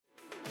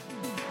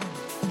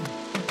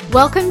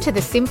Welcome to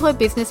the Simpler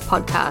Business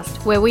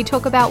Podcast, where we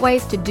talk about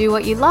ways to do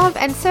what you love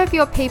and serve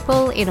your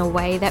people in a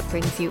way that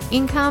brings you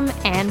income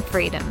and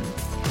freedom.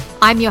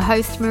 I'm your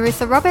host,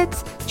 Marissa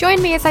Roberts. Join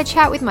me as I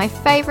chat with my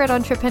favorite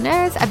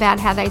entrepreneurs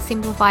about how they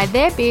simplify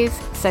their biz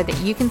so that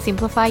you can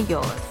simplify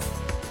yours.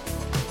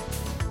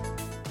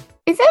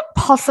 Is it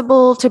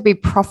possible to be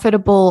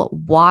profitable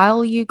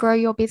while you grow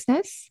your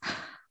business?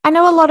 I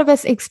know a lot of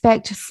us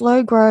expect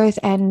slow growth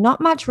and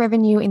not much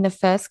revenue in the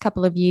first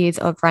couple of years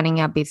of running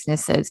our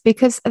businesses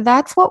because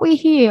that's what we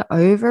hear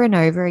over and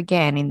over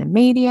again in the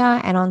media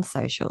and on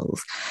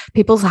socials.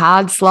 People's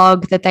hard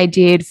slog that they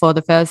did for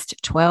the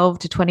first 12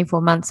 to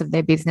 24 months of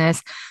their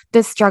business,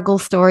 the struggle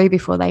story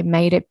before they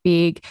made it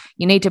big.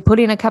 You need to put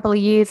in a couple of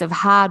years of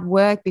hard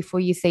work before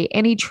you see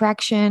any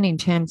traction in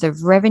terms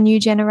of revenue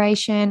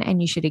generation,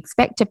 and you should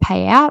expect to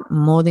pay out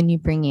more than you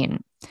bring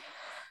in.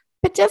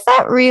 But does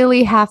that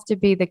really have to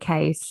be the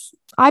case?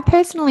 I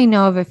personally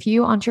know of a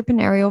few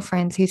entrepreneurial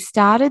friends who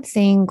started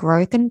seeing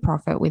growth and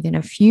profit within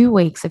a few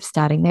weeks of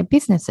starting their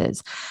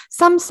businesses.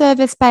 Some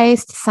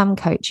service-based, some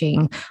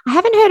coaching. I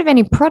haven't heard of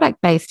any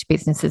product-based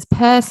businesses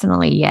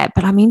personally yet,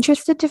 but I'm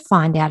interested to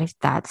find out if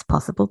that's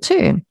possible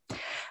too.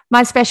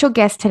 My special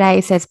guest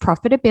today says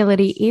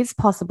profitability is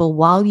possible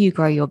while you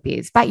grow your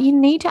biz, but you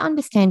need to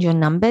understand your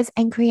numbers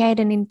and create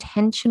an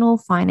intentional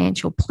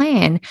financial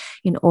plan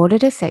in order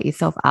to set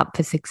yourself up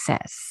for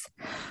success.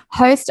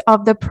 Host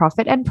of the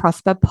Profit and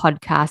Prosper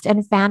podcast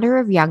and founder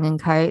of Young &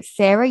 Co.,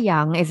 Sarah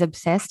Young is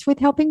obsessed with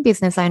helping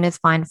business owners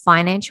find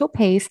financial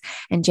peace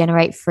and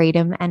generate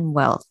freedom and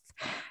wealth.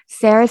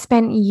 Sarah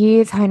spent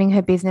years honing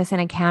her business and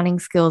accounting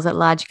skills at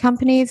large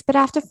companies, but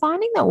after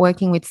finding that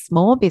working with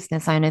small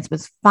business owners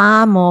was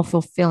far more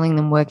fulfilling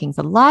than working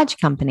for large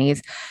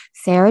companies,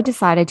 Sarah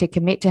decided to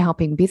commit to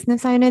helping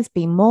business owners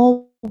be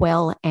more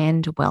well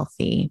and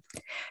wealthy.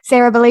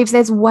 Sarah believes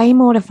there's way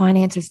more to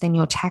finances than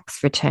your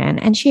tax return,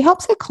 and she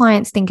helps her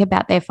clients think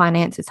about their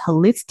finances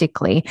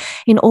holistically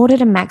in order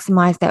to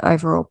maximize their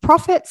overall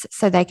profits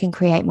so they can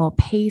create more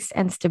peace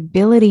and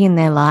stability in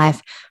their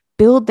life,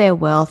 build their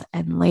wealth,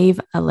 and leave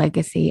a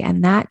legacy.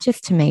 And that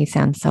just to me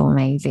sounds so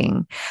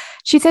amazing.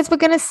 She says we're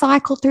going to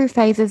cycle through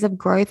phases of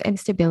growth and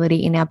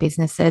stability in our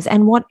businesses.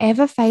 And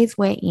whatever phase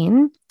we're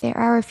in, there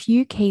are a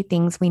few key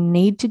things we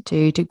need to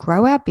do to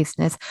grow our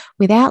business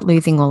without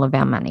losing all of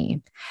our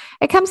money.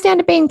 It comes down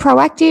to being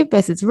proactive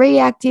versus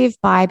reactive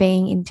by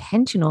being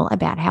intentional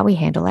about how we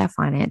handle our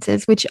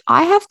finances, which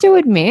I have to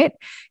admit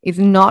is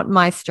not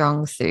my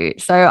strong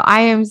suit. So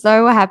I am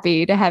so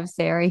happy to have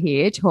Sarah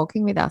here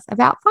talking with us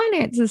about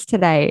finances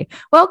today.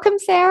 Welcome,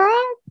 Sarah.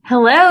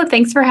 Hello.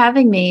 Thanks for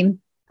having me.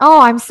 Oh,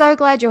 I'm so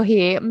glad you're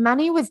here.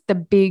 Money was the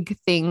big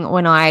thing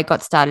when I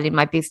got started in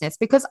my business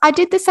because I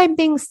did the same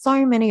thing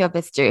so many of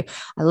us do.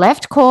 I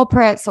left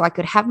corporate so I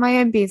could have my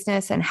own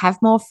business and have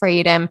more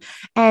freedom.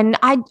 And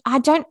I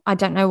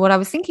don't know what I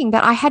was thinking,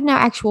 but I had no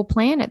actual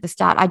plan at the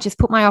start. I just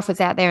put my offers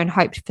out there and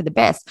hoped for the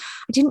best.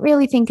 I didn't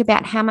really think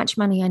about how much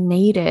money I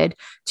needed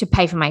to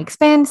pay for my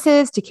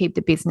expenses, to keep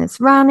the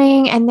business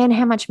running, and then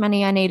how much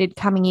money I needed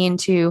coming in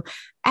to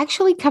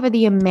actually cover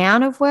the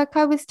amount of work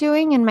I was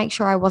doing and make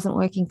sure I wasn't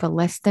working for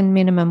less than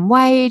minimum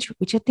wage,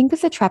 which I think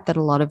is a trap that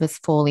a lot of us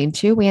fall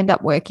into. We end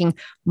up working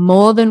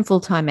more than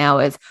full-time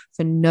hours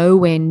for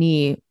nowhere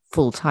near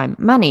full-time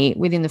money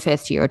within the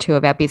first year or two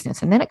of our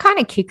business. And then it kind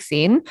of kicks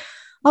in.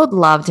 I would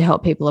love to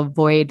help people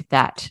avoid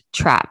that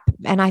trap.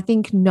 And I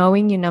think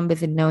knowing your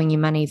numbers and knowing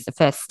your money is the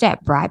first step,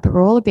 right? But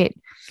we're all a bit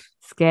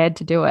scared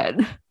to do it.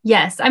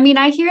 Yes. I mean,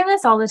 I hear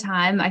this all the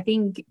time. I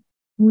think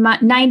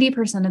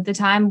 90% of the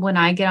time when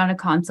I get on a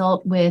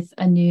consult with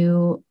a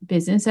new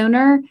business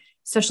owner,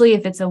 especially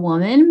if it's a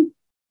woman,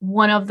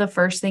 one of the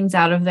first things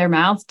out of their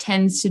mouth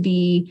tends to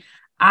be,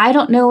 I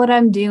don't know what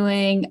I'm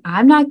doing.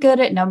 I'm not good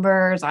at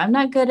numbers. I'm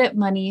not good at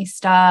money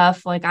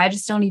stuff. Like, I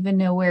just don't even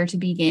know where to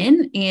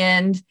begin.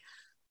 And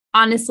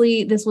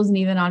honestly, this wasn't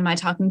even on my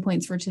talking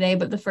points for today,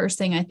 but the first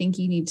thing I think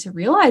you need to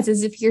realize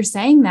is if you're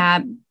saying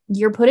that,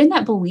 you're putting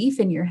that belief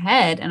in your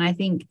head. And I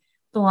think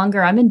the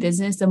longer I'm in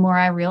business, the more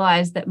I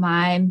realize that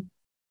my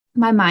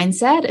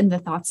mindset and the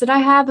thoughts that I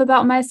have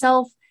about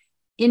myself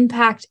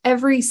impact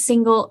every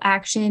single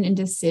action and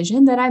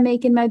decision that I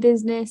make in my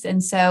business.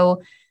 And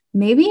so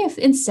maybe if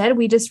instead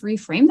we just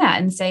reframe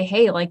that and say,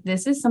 hey, like,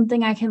 this is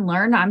something I can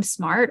learn. I'm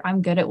smart.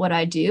 I'm good at what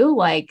I do.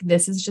 Like,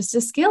 this is just a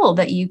skill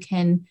that you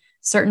can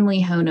certainly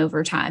hone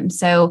over time.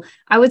 So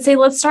I would say,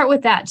 let's start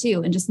with that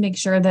too, and just make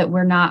sure that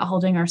we're not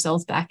holding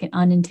ourselves back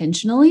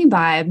unintentionally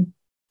by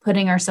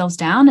putting ourselves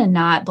down and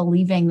not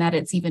believing that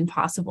it's even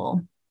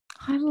possible.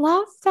 I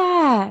love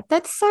that.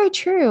 That's so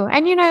true.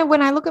 And, you know,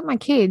 when I look at my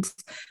kids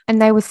and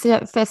they were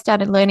first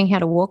started learning how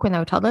to walk when they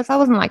were toddlers, I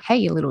wasn't like, hey,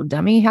 you little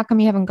dummy, how come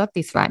you haven't got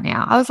this right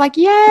now? I was like,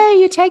 yay,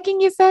 you're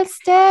taking your first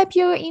step.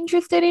 You're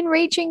interested in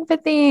reaching for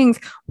things.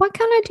 Why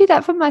can't I do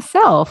that for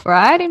myself,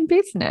 right? In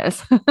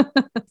business.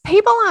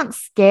 People aren't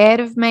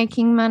scared of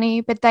making money,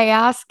 but they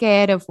are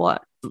scared of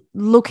what?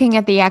 Looking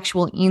at the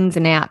actual ins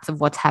and outs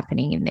of what's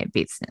happening in their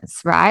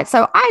business, right?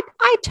 So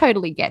I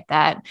totally get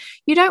that.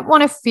 You don't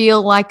want to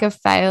feel like a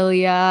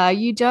failure.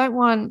 You don't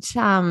want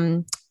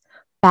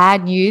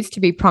bad news to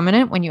be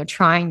prominent when you're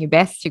trying your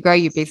best to grow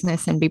your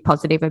business and be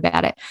positive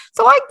about it.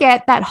 So I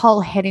get that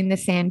whole head in the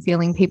sand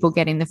feeling people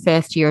get in the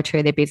first year or two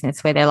of their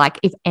business where they're like,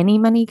 if any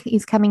money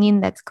is coming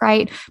in, that's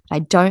great, but I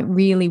don't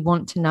really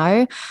want to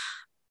know.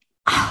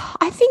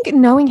 I think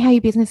knowing how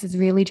your business is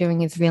really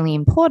doing is really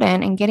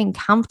important, and getting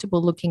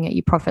comfortable looking at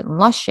your profit and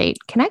loss sheet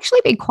can actually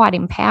be quite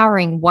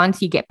empowering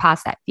once you get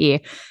past that fear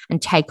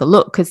and take a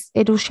look, because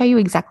it'll show you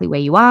exactly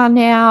where you are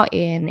now,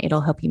 and it'll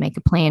help you make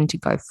a plan to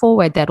go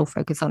forward that'll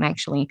focus on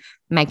actually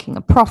making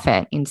a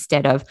profit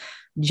instead of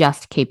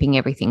just keeping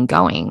everything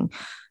going.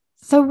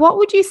 So, what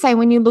would you say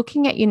when you're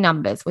looking at your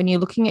numbers, when you're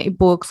looking at your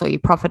books or your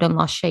profit and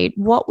loss sheet?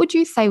 What would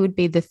you say would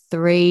be the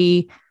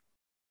three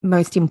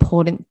most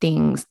important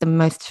things, the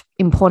most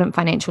important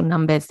financial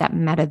numbers that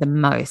matter the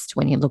most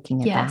when you're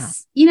looking at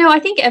that? I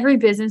think every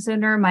business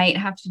owner might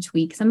have to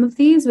tweak some of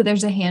these, but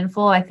there's a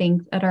handful I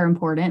think that are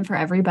important for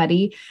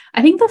everybody.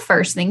 I think the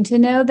first thing to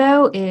know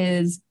though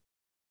is,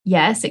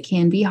 yes, it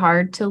can be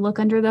hard to look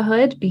under the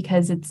hood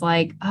because it's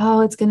like,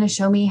 oh, it's going to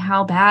show me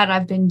how bad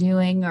I've been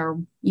doing,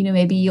 or,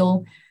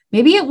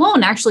 maybe it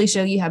won't actually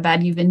show you how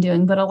bad you've been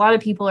doing, but a lot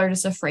of people are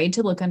just afraid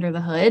to look under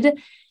the hood.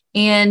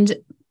 And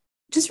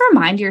just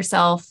remind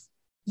yourself,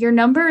 your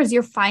numbers,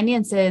 your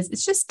finances,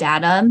 it's just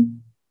data.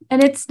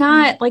 And it's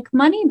not like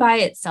money by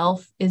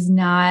itself is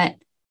not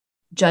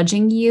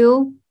judging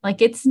you.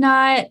 Like it's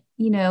not,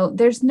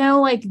 there's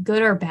no like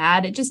good or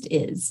bad. It just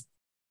is.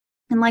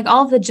 And like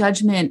all the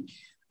judgment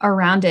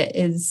around it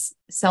is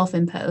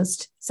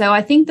self-imposed. So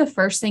I think the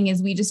first thing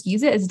is we just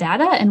use it as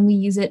data, and we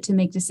use it to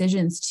make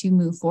decisions to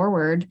move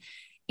forward.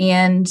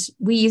 And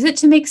we use it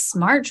to make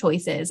smart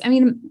choices. I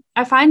mean,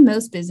 I find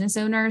most business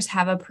owners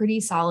have a pretty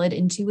solid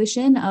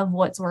intuition of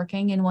what's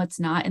working and what's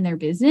not in their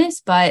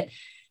business, but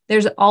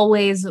there's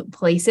always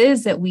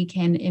places that we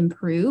can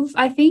improve,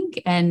 I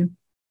think. And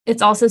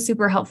it's also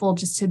super helpful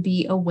just to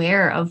be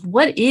aware of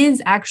what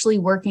is actually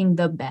working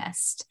the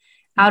best.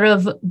 Out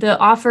of the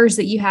offers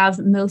that you have,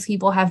 most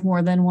people have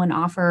more than one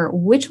offer.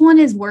 Which one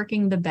is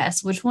working the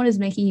best? Which one is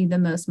making you the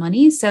most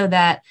money? So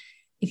that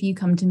if you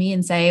come to me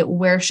and say,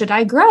 where should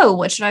I grow?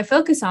 What should I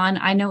focus on?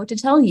 I know what to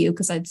tell you,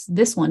 because it's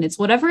this one. It's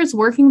whatever is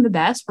working the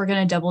best. We're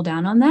going to double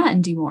down on that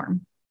and do more.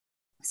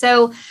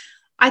 So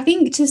I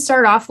think to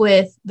start off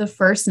with, the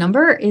first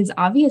number is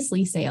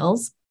obviously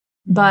sales.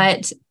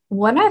 But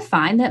what I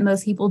find that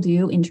most people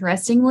do,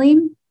 interestingly,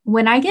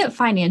 when I get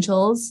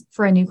financials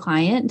for a new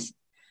client,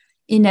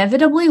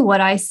 inevitably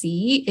what I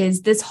see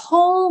is this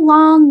whole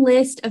long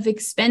list of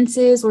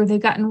expenses where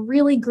they've gotten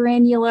really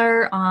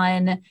granular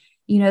on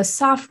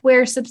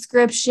software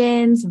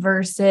subscriptions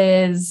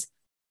versus,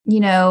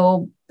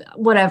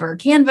 whatever,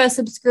 Canva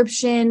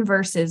subscription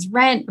versus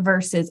rent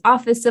versus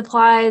office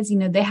supplies.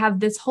 They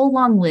have this whole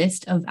long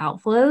list of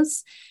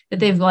outflows that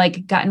they've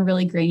like gotten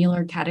really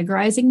granular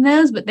categorizing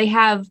those, but they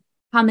have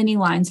how many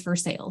lines for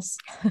sales?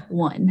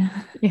 One.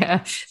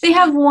 Yeah. They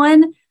have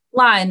one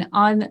line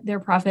on their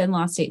profit and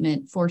loss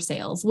statement for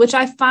sales, which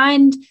I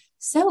find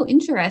so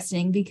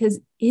interesting,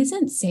 because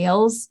isn't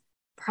sales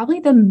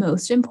probably the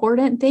most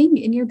important thing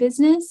in your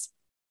business?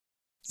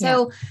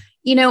 So,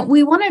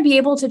 we want to be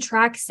able to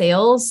track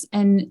sales,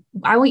 and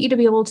I want you to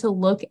be able to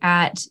look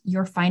at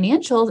your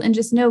financials and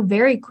just know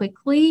very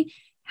quickly,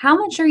 how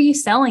much are you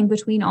selling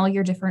between all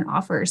your different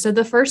offers? So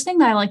the first thing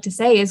that I like to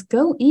say is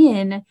go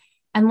in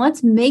and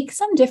let's make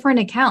some different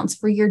accounts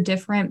for your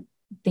different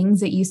things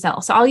that you sell.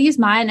 So I'll use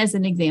mine as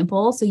an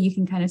example so you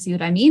can kind of see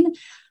what I mean.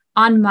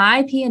 On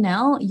my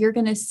P&L, you're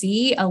going to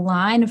see a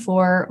line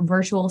for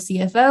virtual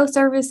CFO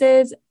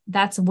services.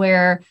 That's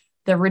where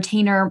the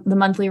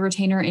monthly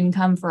retainer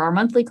income for our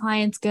monthly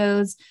clients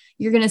goes.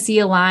 You're going to see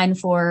a line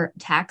for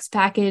tax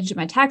package.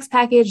 My tax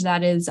package,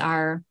 that is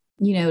our,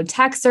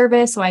 tax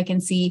service. So I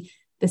can see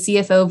the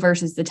CFO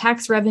versus the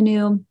tax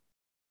revenue.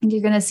 And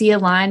you're going to see a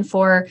line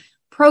for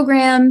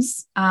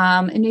programs,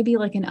 and maybe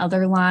like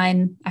another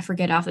line, I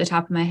forget off the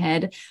top of my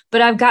head,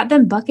 but I've got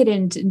them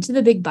bucketed into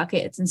the big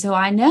buckets. And so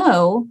I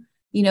know,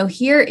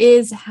 here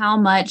is how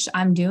much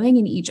I'm doing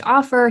in each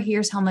offer.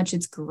 Here's how much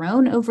it's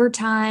grown over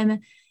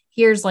time.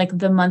 Here's like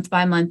the month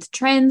by month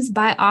trends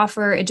by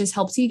offer. It just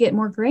helps you get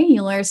more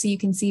granular so you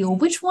can see, well,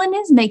 which one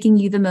is making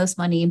you the most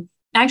money.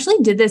 I actually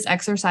did this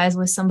exercise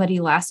with somebody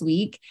last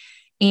week,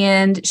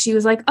 and she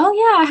was like, oh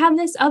yeah, I have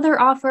this other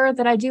offer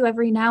that I do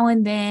every now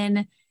and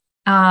then.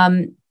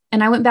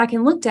 And I went back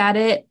and looked at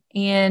it,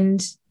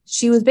 and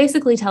she was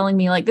basically telling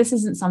me like, this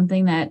isn't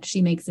something that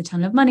she makes a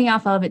ton of money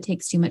off of. It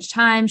takes too much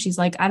time. She's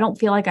like, I don't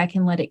feel like I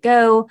can let it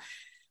go.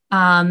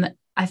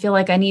 I feel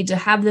like I need to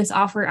have this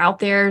offer out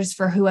there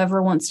for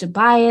whoever wants to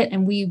buy it.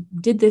 And we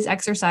did this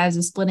exercise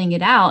of splitting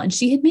it out, and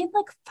she had made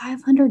like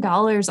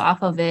 $500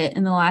 off of it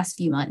in the last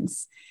few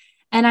months.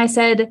 And I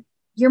said,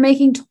 you're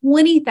making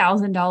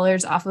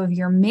 $20,000 off of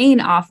your main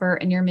offer,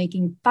 and you're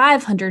making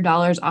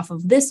 $500 off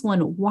of this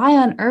one. Why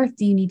on earth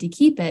do you need to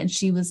keep it? And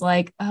she was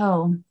like,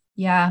 oh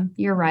yeah,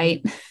 you're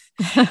right.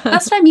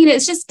 That's what I mean.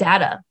 It's just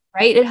data,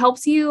 right? It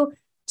helps you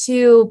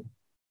to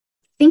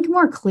think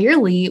more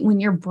clearly when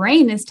your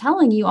brain is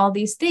telling you all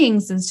these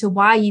things as to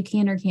why you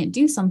can or can't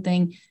do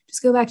something.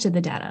 Just go back to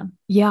the data.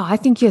 Yeah, I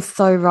think you're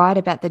so right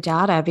about the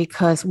data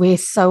because we're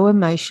so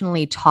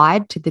emotionally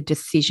tied to the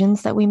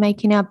decisions that we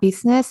make in our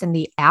business and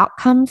the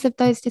outcomes of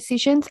those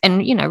decisions.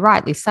 And,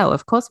 rightly so.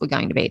 Of course, we're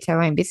going to be. It's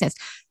our own business.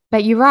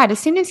 But you're right. As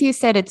soon as you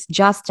said it's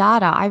just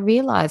data, I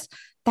realized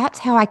that's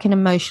how I can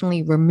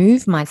emotionally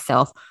remove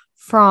myself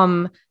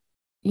from,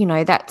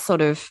 that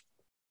sort of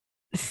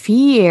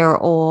fear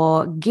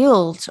or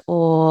guilt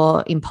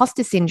or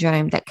imposter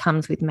syndrome that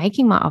comes with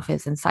making my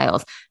offers and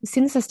sales. As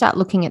soon as I start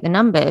looking at the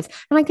numbers,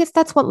 and I guess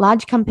that's what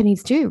large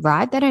companies do,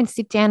 right? They don't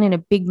sit down in a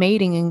big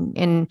meeting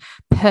and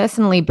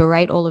personally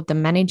berate all of the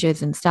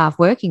managers and staff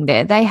working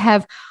there. They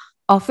have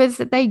offers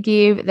that they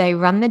give, they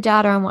run the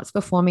data on what's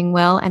performing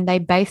well, and they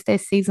base their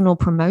seasonal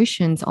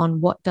promotions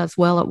on what does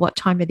well at what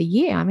time of the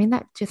year. I mean,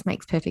 that just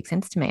makes perfect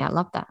sense to me. I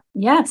love that.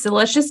 Yeah. So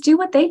let's just do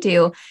what they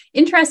do.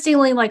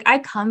 Interestingly, like I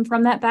come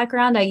from that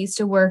background. I used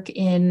to work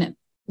in,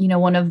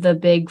 one of the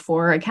big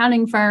four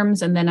accounting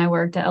firms, and then I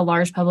worked at a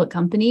large public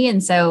company.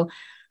 And so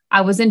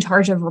I was in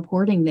charge of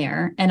reporting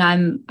there.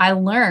 And I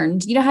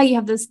learned, how you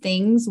have those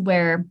things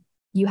where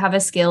you have a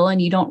skill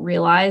and you don't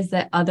realize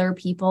that other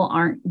people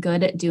aren't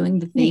good at doing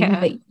the thing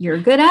that you're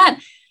good at.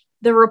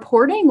 The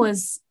reporting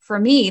was, for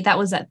me, that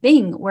was that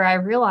thing where I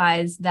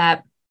realized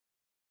that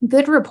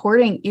good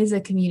reporting is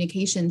a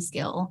communication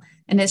skill.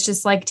 And it's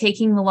just like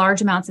taking the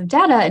large amounts of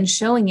data and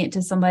showing it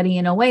to somebody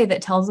in a way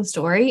that tells a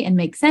story and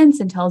makes sense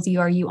and tells you,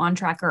 are you on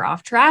track or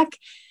off track?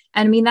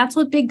 And I mean, that's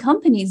what big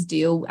companies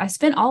do. I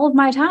spent all of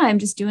my time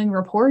just doing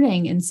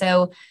reporting. And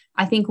so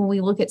I think when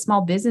we look at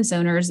small business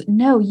owners,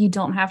 no, you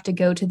don't have to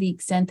go to the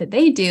extent that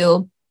they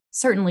do.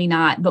 Certainly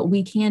not, but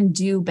we can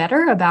do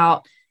better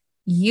about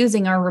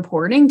using our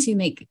reporting to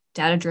make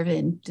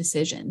data-driven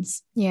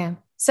decisions. Yeah.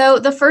 So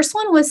the first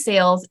one was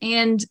sales.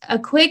 And a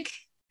quick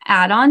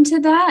add-on to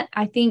that,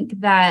 I think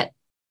that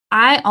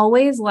I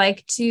always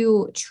like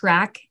to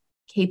track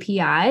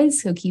KPIs,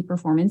 so key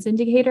performance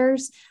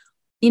indicators,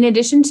 in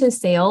addition to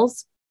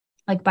sales,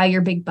 like by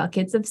your big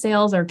buckets of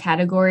sales or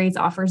categories,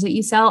 offers that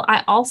you sell.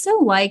 I also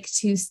like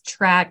to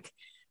track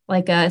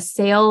like a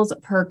sales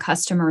per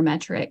customer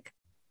metric.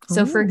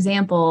 So for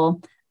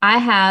example, I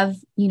have,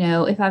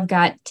 if I've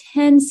got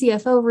 10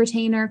 CFO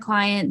retainer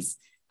clients,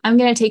 I'm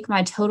going to take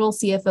my total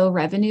CFO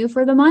revenue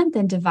for the month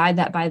and divide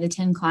that by the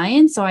 10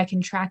 clients so I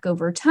can track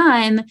over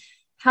time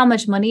how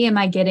much money am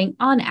I getting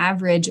on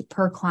average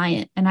per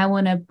client. And I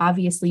want to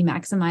obviously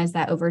maximize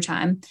that over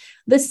time.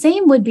 The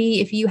same would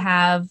be if you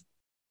have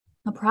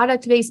a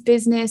product-based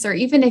business, or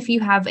even if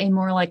you have a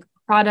more like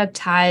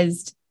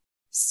productized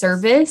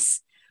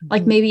service,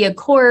 like maybe a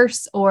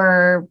course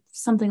or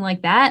something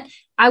like that,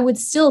 I would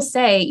still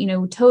say,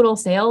 total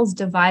sales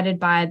divided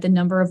by the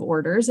number of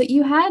orders that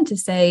you had to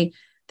say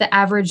the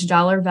average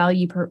dollar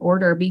value per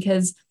order,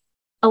 because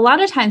a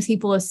lot of times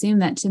people assume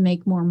that to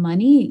make more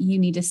money, you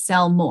need to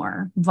sell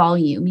more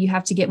volume. You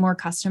have to get more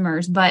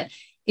customers. But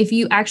if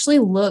you actually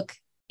look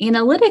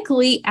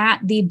analytically at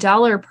the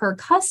dollar per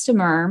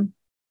customer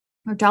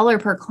or dollar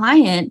per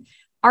client,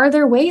 are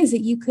there ways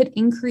that you could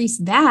increase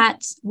that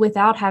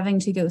without having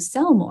to go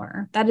sell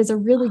more? That is a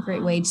really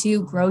great way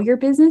to grow your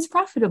business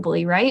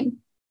profitably, right?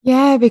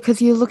 Yeah,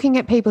 because you're looking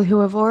at people who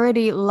have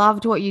already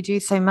loved what you do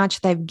so much,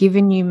 they've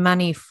given you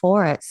money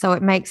for it. So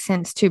it makes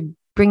sense to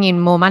bring in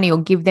more money or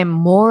give them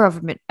more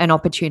of an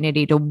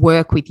opportunity to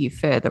work with you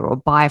further or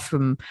buy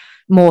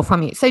more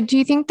from you. So do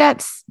you think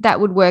that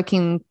would work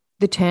in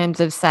the terms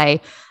of,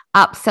 say,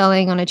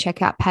 upselling on a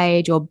checkout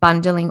page or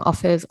bundling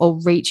offers or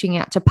reaching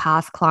out to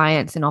past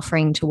clients and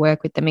offering to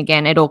work with them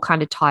again? It all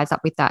kind of ties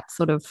up with that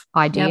sort of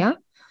idea.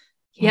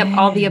 Yep,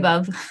 all the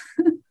above.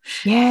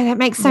 Yeah, that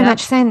makes so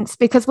much sense,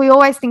 because we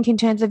always think in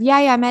terms of,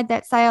 I made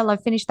that sale, I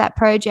finished that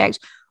project.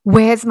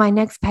 Where's my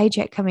next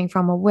paycheck coming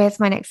from? Or where's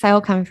my next sale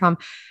coming from?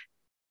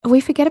 We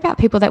forget about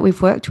people that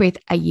we've worked with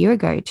a year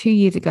ago, 2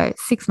 years ago,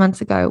 6 months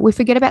ago. We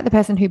forget about the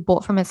person who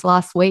bought from us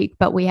last week,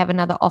 but we have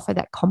another offer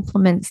that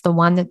complements the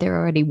one that they're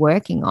already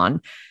working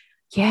on.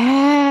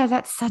 Yeah,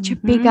 that's such a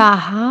big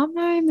aha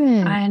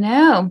moment. I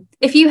know.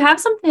 If you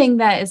have something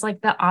that is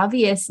like the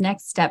obvious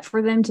next step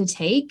for them to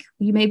take,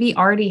 you maybe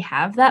already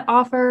have that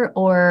offer,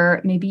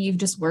 or maybe you've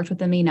just worked with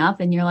them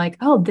enough and you're like,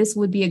 oh, this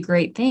would be a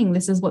great thing.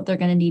 This is what they're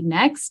going to need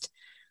next.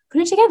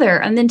 Put it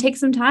together and then take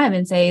some time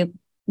and say,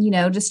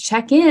 just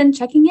checking in,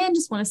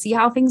 just want to see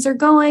how things are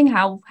going.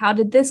 How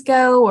did this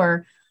go,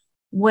 or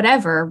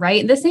whatever,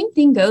 right? The same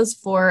thing goes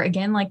for,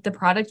 again, like the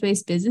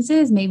product-based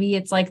businesses. Maybe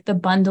it's like the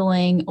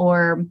bundling,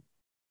 or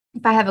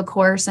if I have a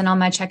course and on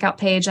my checkout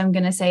page, I'm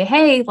going to say,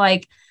 hey,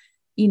 like,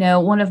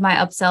 one of my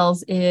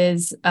upsells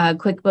is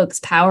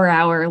QuickBooks Power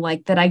Hour,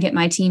 like that I get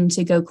my team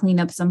to go clean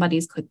up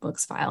somebody's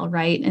QuickBooks file,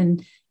 right?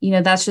 And,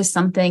 that's just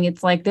something,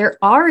 it's like they're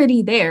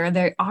already there.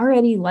 They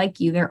already like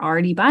you. They're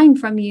already buying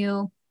from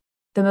you.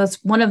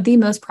 One of the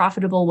most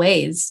profitable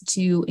ways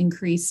to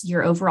increase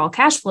your overall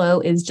cash flow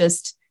is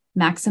just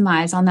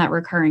maximize on that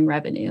recurring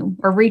revenue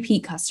or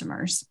repeat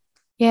customers.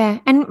 Yeah.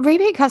 And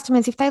repeat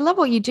customers, if they love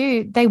what you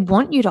do, they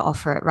want you to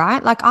offer it,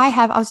 right? Like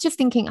I was just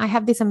thinking, I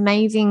have this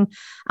amazing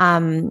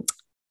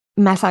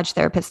massage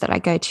therapist that I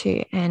go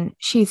to, and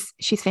she's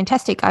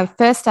fantastic. I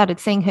first started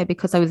seeing her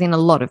because I was in a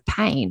lot of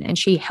pain, and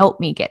she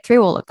helped me get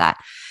through all of that.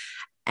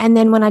 And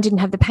then when I didn't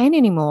have the pain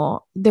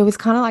anymore, there was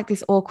kind of like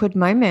this awkward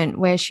moment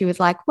where she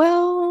was like,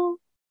 well,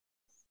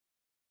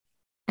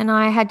 and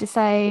I had to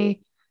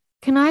say,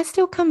 can I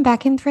still come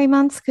back in 3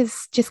 months?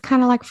 Because just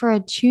kind of like for a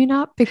tune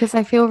up because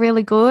I feel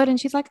really good. And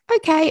she's like,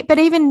 okay. But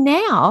even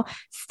now,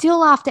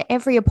 still after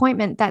every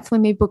appointment, that's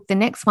when we book the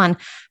next one.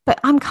 But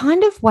I'm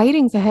kind of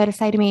waiting for her to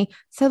say to me,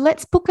 so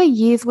let's book a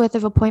year's worth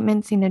of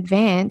appointments in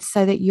advance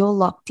so that you're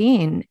locked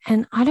in.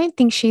 And I don't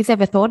think she's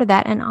ever thought of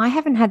that. And I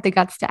haven't had the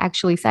guts to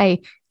actually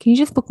say, can you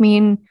just book me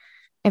in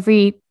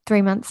every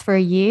 3 months for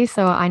a year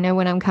so I know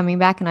when I'm coming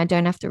back and I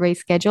don't have to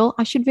reschedule?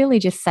 I should really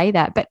just say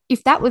that. But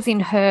if that was in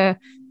her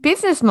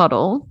business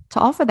model to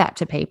offer that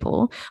to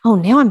people, oh,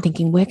 now I'm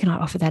thinking, where can I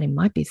offer that in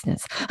my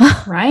business?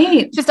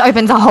 Right. Just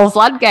opens a whole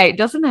floodgate,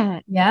 doesn't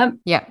it? Yep.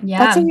 Yeah. Yeah.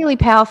 That's a really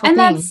powerful and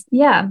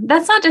thing.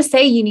 That's not to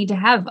say you need to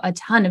have a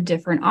ton of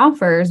different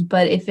offers,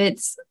 but if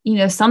it's,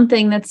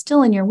 something that's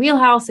still in your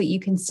wheelhouse that you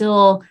can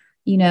still,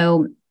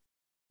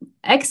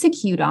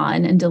 execute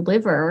on and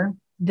deliver,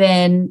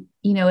 then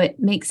it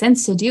makes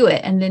sense to do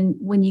it. And then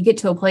when you get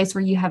to a place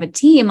where you have a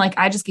team, like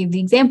I just gave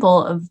the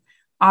example of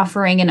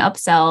offering an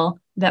upsell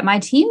that my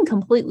team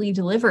completely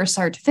delivers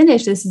start to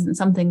finish. This isn't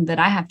something that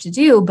I have to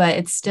do, but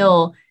it's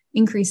still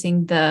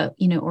increasing the,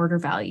 order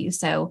value.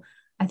 So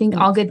I think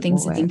all good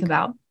things to think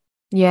about.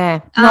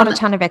 Yeah. Not a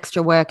ton of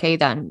extra work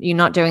either. You're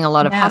not doing a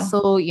lot of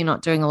hustle. You're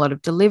not doing a lot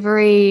of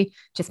delivery.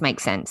 Just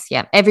makes sense.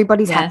 Yeah.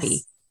 Everybody's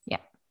happy.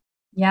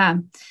 Yeah.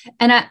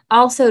 And I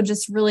also,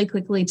 just really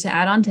quickly to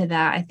add on to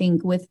that, I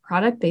think with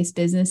product-based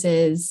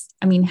businesses,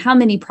 how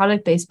many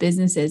product-based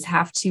businesses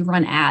have to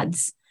run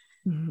ads,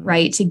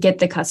 right, to get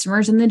the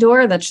customers in the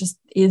door? That's just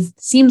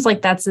seems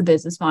like that's the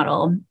business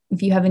model.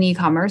 If you have an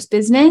e-commerce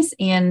business,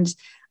 and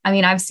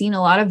I've seen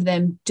a lot of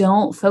them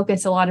don't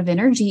focus a lot of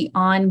energy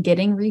on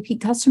getting repeat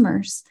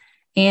customers.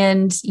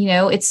 And,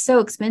 it's so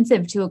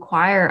expensive to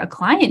acquire a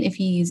client if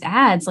you use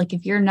ads. Like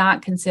if you're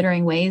not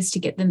considering ways to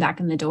get them back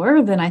in the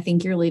door, then I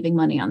think you're leaving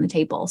money on the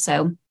table.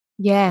 So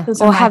yeah,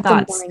 those are my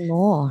thoughts. Them buying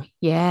more.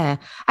 Yeah.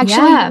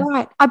 Actually, you're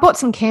right. I bought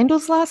some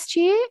candles last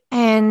year,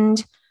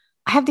 and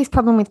I have this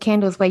problem with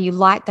candles where you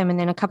light them and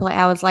then a couple of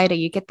hours later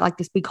you get like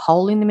this big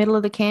hole in the middle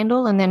of the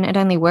candle, and then it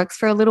only works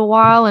for a little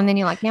while. And then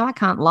you're like, now I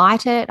can't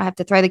light it. I have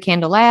to throw the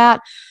candle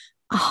out.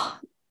 Oh,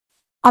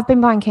 I've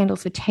been buying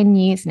candles for 10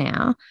 years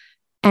now.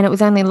 And it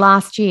was only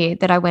last year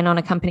that I went on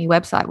a company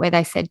website where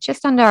they said,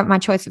 just under my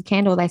choice of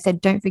candle, they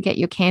said, don't forget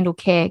your candle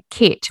care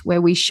kit,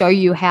 where we show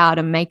you how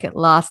to make it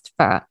last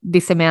for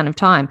this amount of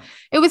time.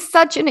 It was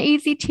such an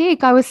easy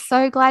tick. I was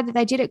so glad that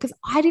they did it because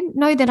I didn't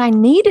know that I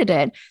needed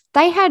it.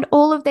 They had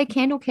all of their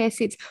candle care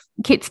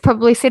kits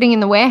probably sitting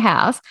in the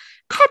warehouse.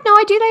 I had no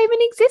idea they even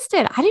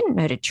existed. I didn't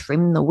know to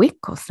trim the wick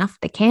or snuff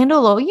the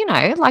candle, or,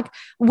 like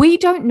we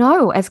don't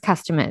know as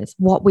customers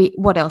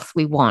what else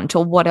we want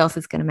or what else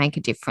is going to make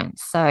a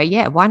difference. So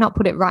yeah, why not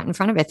put it right in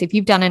front of us? If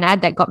you've done an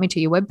ad that got me to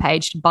your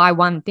webpage to buy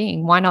one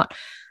thing, why not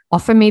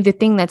offer me the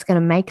thing that's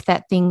going to make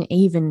that thing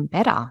even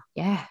better?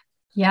 Yeah.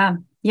 Yeah.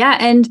 Yeah.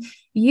 And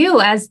you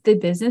as the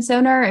business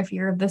owner, if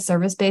you're the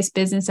service-based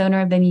business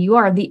owner, then you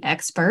are the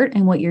expert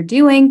in what you're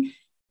doing.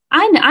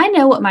 I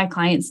know what my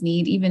clients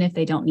need, even if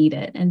they don't need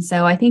it. And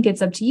so I think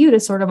it's up to you to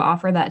sort of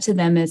offer that to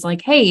them as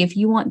like, hey, if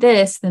you want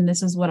this, then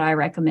this is what I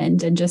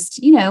recommend. And just,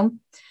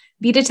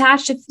 be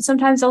detached. If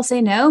sometimes they'll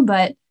say no,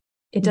 but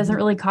it doesn't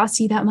really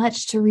cost you that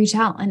much to reach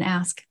out and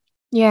ask.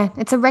 Yeah.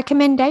 It's a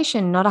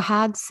recommendation, not a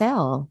hard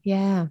sell.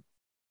 Yeah.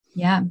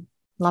 Yeah.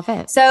 Love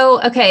it.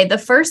 So, okay. The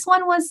first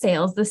one was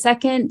sales. The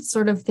second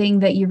sort of thing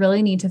that you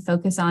really need to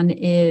focus on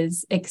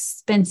is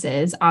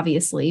expenses,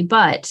 obviously,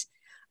 but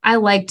I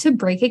like to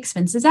break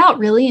expenses out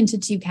really into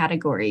two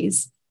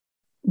categories.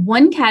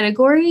 One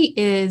category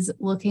is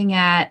looking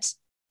at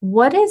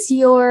what is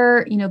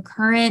your,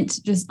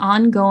 current just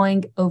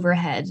ongoing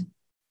overhead.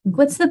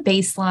 What's the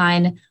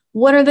baseline?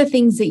 What are the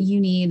things that you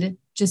need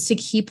just to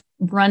keep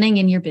running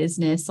in your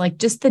business? Like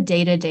just the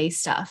day-to-day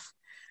stuff.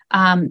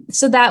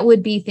 So that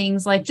would be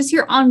things like just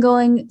your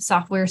ongoing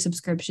software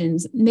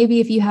subscriptions. Maybe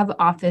if you have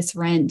office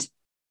rent,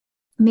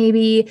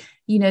 maybe,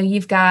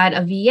 you've got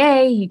a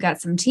VA, you've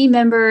got some team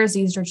members.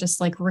 These are just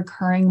like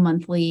recurring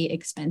monthly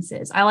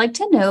expenses. I like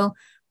to know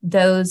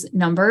those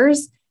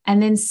numbers.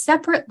 And then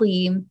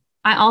separately,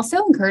 I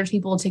also encourage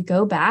people to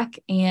go back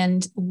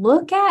and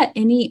look at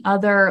any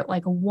other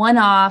like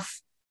one-off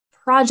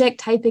project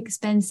type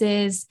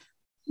expenses.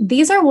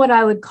 These are what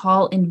I would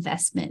call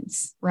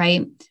investments,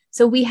 right?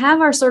 So we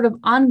have our sort of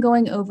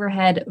ongoing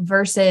overhead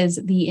versus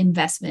the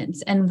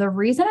investments. And the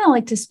reason I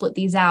like to split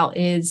these out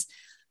is,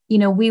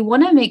 we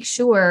want to make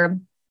sure.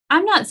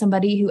 I'm not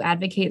somebody who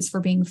advocates for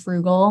being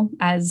frugal,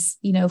 as,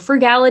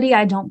 frugality,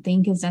 I don't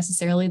think is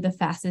necessarily the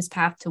fastest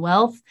path to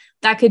wealth.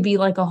 That could be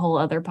like a whole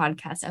other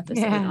podcast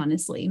episode,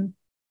 honestly.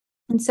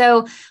 And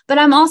so, but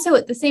I'm also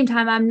at the same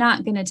time, I'm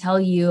not going to tell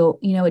you,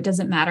 it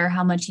doesn't matter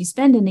how much you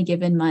spend in a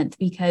given month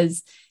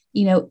because,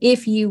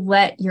 if you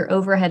let your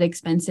overhead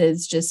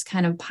expenses just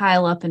kind of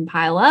pile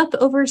up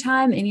over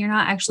time and you're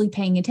not actually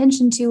paying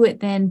attention to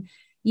it, then,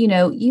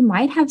 you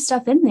might have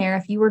stuff in there.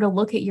 If you were to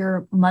look at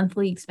your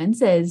monthly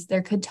expenses,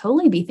 there could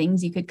totally be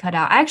things you could cut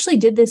out. I actually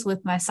did this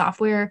with my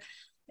software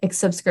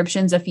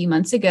subscriptions a few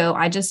months ago.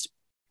 I just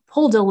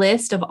pulled a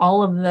list of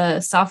all of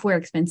the software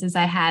expenses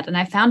I had. And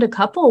I found a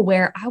couple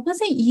where I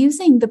wasn't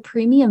using the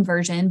premium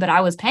version, but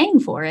I was paying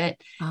for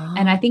it.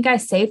 And I think I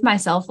saved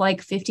myself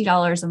like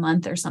 $50 a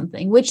month or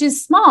something, which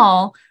is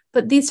small,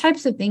 but these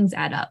types of things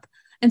add up.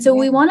 And so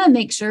we want to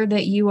make sure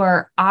that you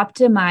are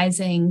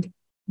optimizing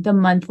the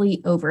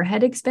monthly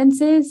overhead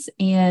expenses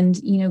and,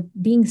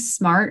 being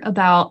smart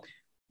about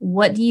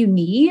what do you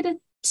need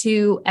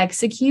to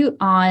execute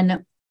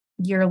on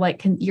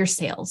your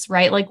sales,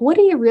 right? Like, what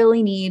do you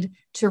really need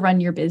to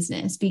run your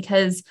business?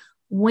 Because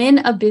when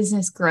a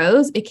business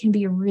grows, it can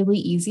be really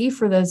easy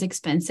for those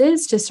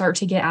expenses to start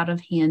to get out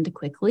of hand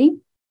quickly.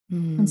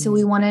 And so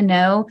we want to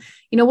know,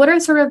 what are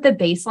sort of the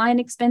baseline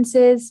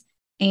expenses,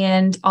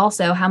 and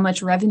also how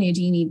much revenue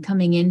do you need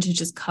coming in to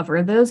just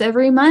cover those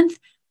every month?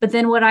 But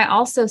then what I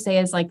also say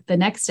is like the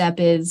next step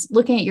is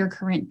looking at your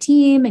current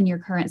team and your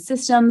current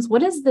systems.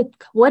 What is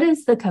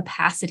the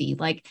capacity?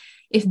 Like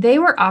if they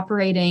were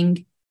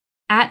operating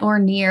at or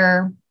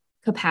near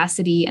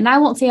capacity, and I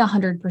won't say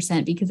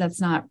 100% because that's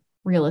not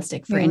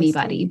realistic for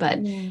anybody, but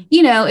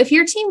if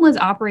your team was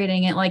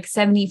operating at like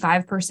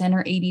 75%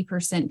 or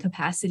 80%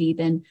 capacity,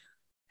 then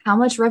how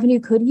much revenue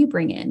could you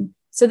bring in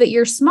so that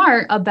you're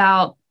smart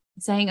about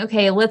saying,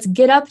 okay, let's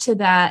get up to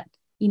that,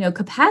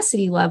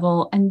 capacity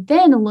level, and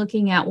then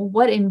looking at, well,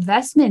 what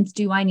investments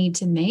do I need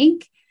to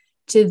make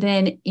to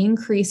then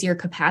increase your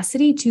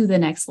capacity to the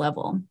next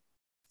level?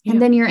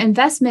 And then your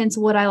investments,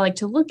 what I like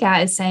to look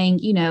at is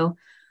saying,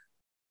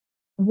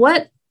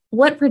 what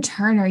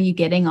return are you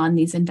getting on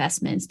these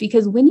investments?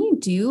 Because when you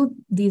do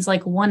these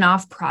like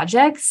one-off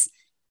projects,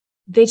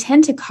 they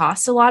tend to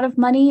cost a lot of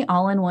money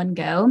all in one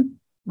go,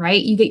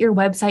 right? You get your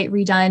website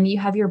redone, you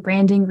have your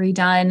branding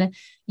redone,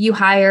 you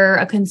hire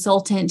a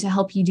consultant to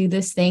help you do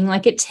this thing.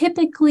 Like it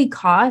typically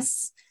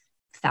costs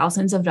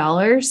thousands of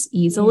dollars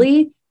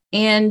easily.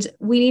 And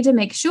we need to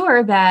make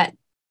sure that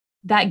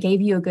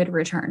gave you a good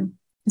return.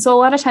 So a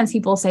lot of times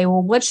people say,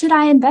 well, what should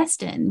I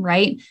invest in?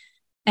 Right.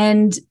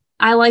 And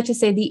I like to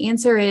say the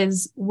answer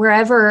is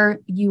wherever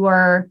you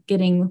are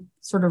getting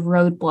sort of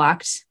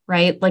roadblocked,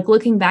 right? Like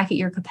looking back at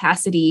your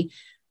capacity.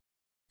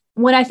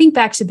 When I think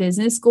back to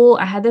business school,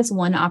 I had this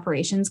one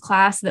operations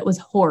class that was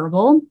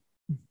horrible.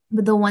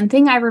 But the one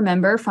thing I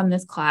remember from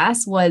this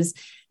class was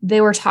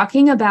they were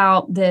talking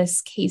about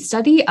this case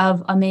study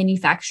of a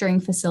manufacturing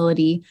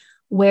facility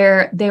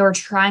where they were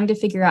trying to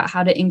figure out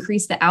how to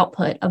increase the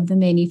output of the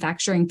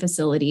manufacturing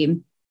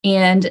facility.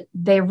 And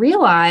they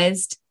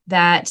realized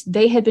that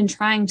they had been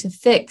trying to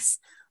fix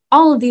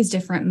all of these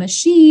different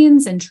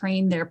machines and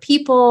train their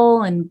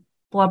people and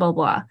blah, blah,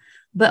 blah.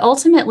 But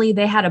ultimately,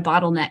 they had a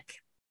bottleneck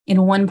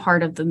in one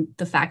part of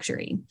the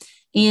factory.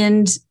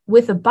 And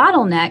with a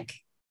bottleneck,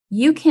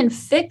 you can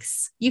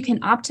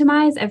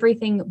optimize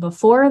everything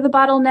before the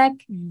bottleneck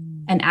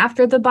and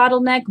after the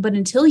bottleneck. But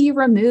until you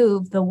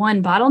remove the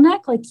one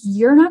bottleneck, like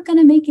you're not going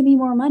to make any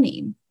more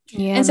money.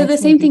 Yeah, and so the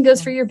same thing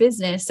goes for your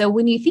business. So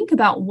when you think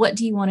about what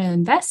do you want to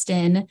invest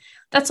in,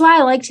 that's why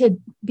I like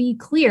to be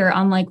clear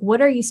on like,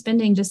 what are you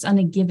spending just on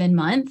a given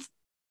month?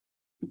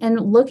 And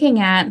looking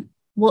at,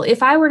 well,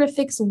 if I were to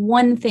fix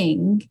one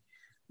thing,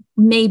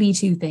 maybe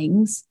two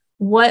things,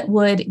 what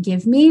would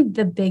give me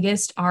the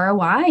biggest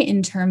ROI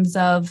in terms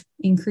of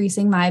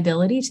increasing my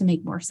ability to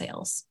make more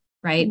sales,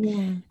 right?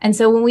 Yeah. And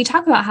so when we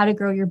talk about how to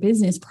grow your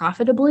business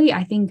profitably,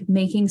 I think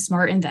making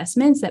smart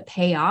investments that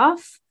pay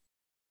off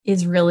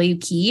is really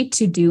key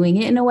to doing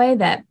it in a way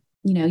that,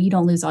 you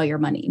don't lose all your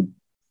money.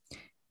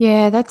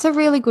 Yeah, that's a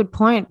really good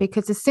point,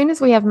 because as soon as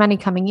we have money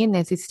coming in,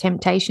 there's this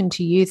temptation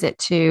to use it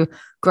to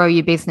grow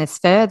your business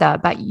further,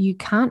 but you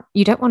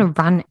don't want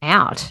to run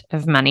out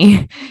of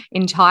money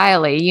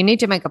entirely. You need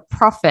to make a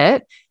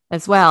profit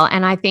as well.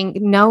 And I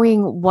think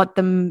knowing what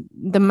the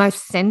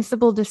most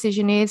sensible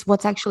decision is,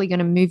 what's actually going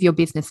to move your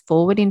business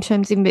forward in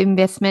terms of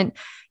investment,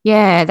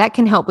 that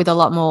can help with a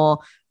lot more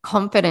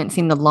confidence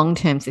in the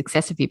long-term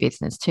success of your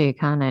business too,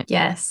 can't it?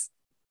 Yes.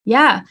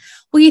 Yeah.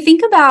 Well, you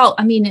think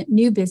about,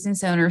 new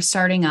business owners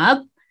starting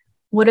up,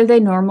 what do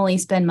they normally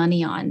spend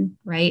money on,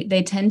 right?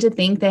 They tend to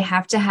think they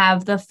have to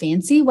have the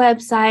fancy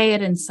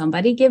website and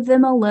somebody give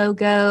them a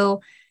logo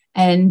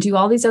and do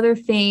all these other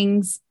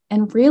things.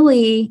 And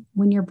really,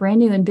 when you're brand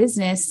new in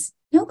business,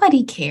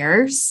 nobody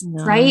cares,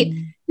 right?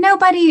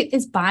 Nobody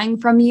is buying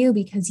from you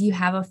because you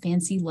have a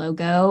fancy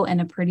logo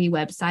and a pretty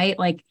website.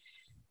 Like,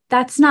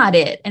 that's not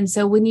it. And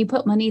so when you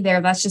put money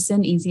there, that's just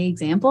an easy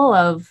example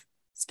of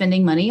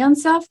spending money on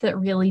stuff that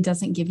really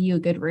doesn't give you a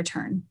good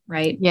return,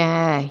 right?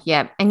 Yeah.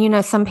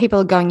 And, some people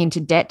are going into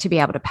debt to be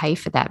able to pay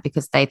for that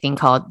because they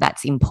think, oh,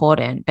 that's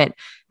important. But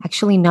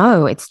actually,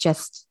 no, it's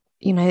just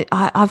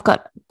I've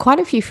got quite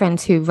a few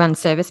friends who run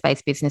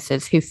service-based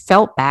businesses who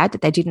felt bad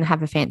that they didn't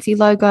have a fancy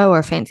logo or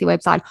a fancy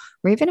website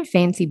or even a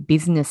fancy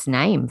business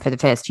name for the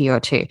first year or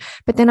two.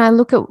 But then I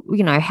look at,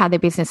 how their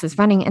business is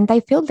running and they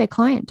filled their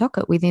client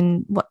docket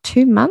within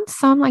 2 months.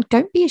 So I'm like,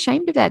 don't be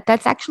ashamed of that.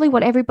 That's actually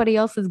what everybody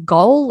else's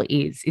goal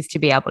is to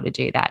be able to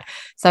do that.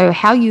 So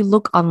how you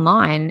look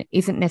online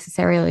isn't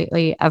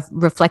necessarily a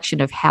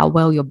reflection of how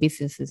well your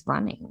business is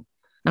running.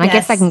 And I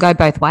guess that can go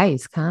both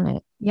ways, can't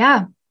it?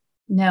 Yeah.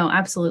 No,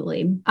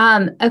 absolutely.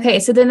 Okay.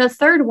 So then the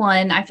third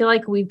one, I feel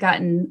like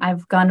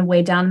I've gone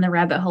way down in the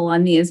rabbit hole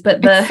on these, but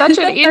it's such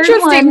an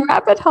interesting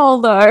rabbit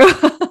hole though.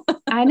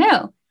 I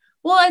know.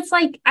 Well, it's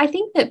like, I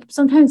think that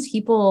sometimes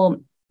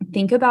people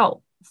think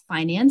about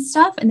finance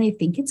stuff and they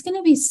think it's going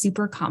to be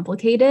super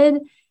complicated.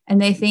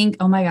 And they think,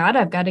 oh my God,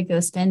 I've got to go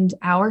spend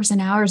hours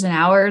and hours and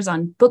hours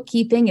on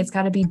bookkeeping. It's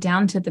got to be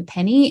down to the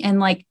penny. And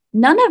like,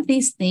 none of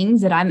these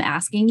things that I'm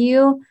asking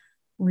you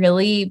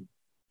really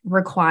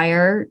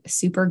require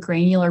super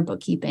granular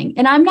bookkeeping.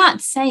 And I'm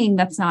not saying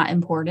that's not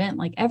important.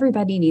 Like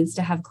everybody needs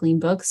to have clean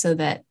books so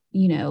that,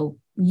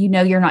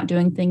 you're not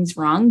doing things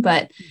wrong.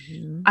 But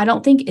I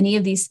don't think any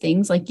of these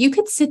things, like you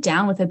could sit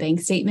down with a bank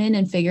statement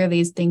and figure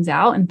these things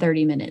out in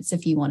 30 minutes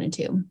if you wanted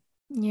to.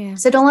 Yeah.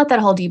 So don't let that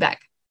hold you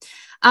back.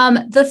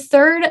 The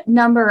third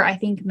number I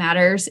think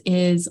matters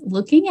is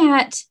looking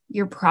at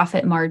your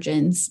profit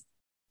margins.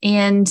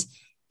 And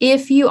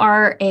if you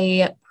are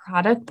a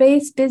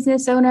product-based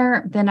business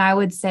owner, then I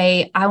would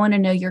say, I want to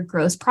know your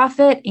gross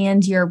profit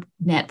and your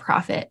net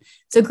profit.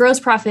 So gross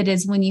profit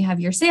is when you have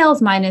your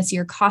sales minus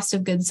your cost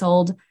of goods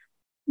sold.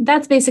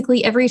 That's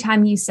basically every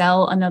time you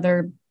sell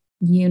another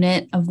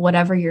unit of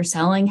whatever you're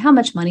selling, how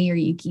much money are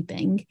you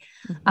keeping?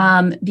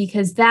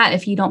 Because that,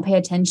 if you don't pay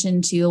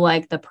attention to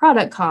like the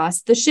product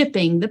cost, the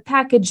shipping, the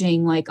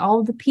packaging, like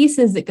all the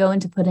pieces that go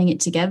into putting it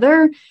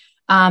together,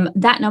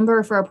 that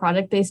number for a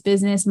product-based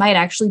business might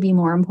actually be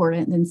more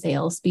important than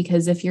sales,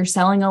 because if you're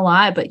selling a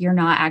lot, but you're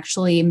not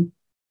actually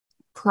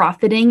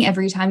profiting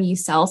every time you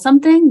sell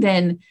something,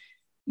 then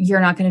you're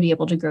not going to be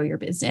able to grow your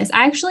business.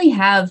 I actually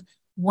have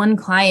one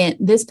client,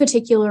 this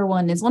particular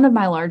one is one of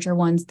my larger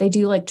ones. They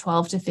do like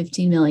 12 to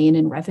 15 million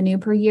in revenue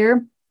per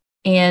year.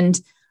 And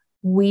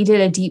we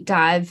did a deep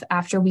dive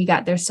after we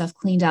got their stuff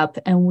cleaned up.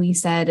 And we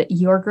said,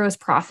 your gross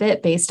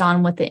profit based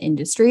on what the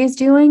industry is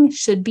doing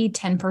should be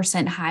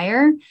 10%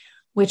 higher,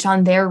 which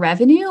on their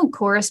revenue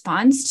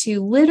corresponds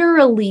to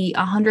literally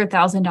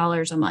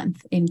 $100,000 a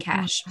month in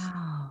cash.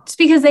 Wow. It's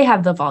because they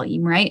have the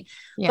volume, right?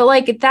 Yeah. But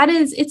like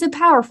it's a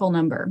powerful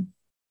number.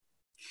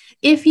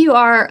 If you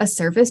are a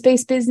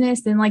service-based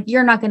business, then like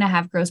you're not going to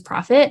have gross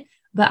profit,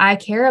 but I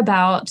care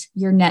about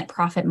your net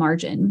profit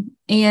margin.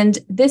 And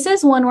this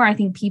is one where I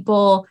think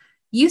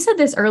you said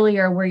this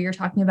earlier where you're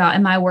talking about,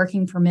 am I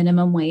working for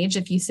minimum wage?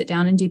 If you sit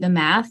down and do the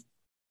math,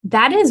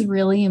 that is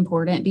really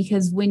important,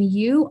 because when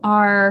you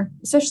are,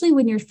 especially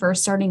when you're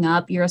first starting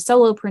up, you're a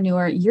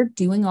solopreneur, you're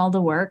doing all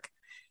the work,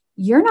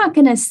 you're not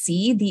going to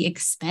see the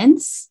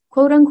expense,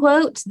 quote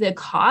unquote, the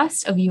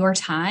cost of your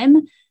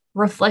time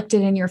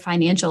reflected in your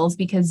financials,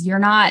 because you're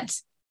not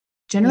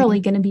generally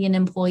going to be an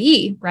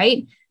employee,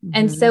 right?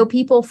 And so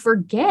people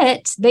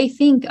forget, they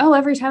think, oh,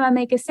 every time I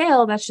make a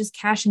sale, that's just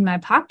cash in my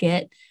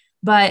pocket.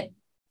 But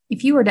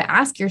if you were to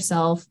ask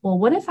yourself, well,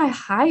 what if I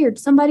hired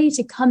somebody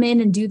to come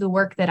in and do the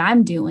work that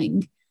I'm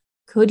doing?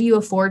 Could you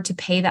afford to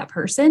pay that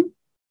person?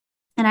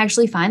 And I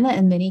actually find that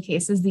in many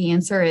cases, the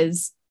answer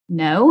is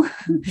no.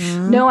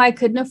 No, I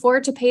couldn't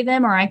afford to pay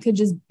them, or I could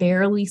just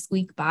barely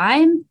squeak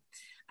by.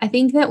 I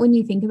think that when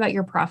you think about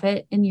your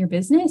profit in your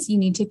business, you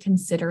need to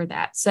consider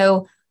that.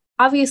 So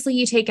obviously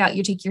you take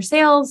your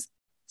sales,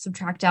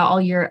 subtract out all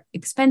your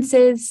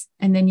expenses,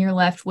 and then you're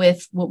left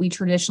with what we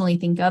traditionally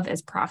think of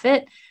as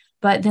profit.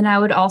 But then I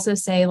would also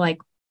say, like,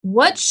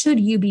 what should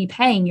you be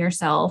paying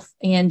yourself?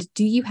 And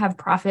do you have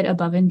profit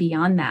above and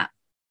beyond that?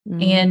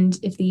 And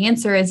if the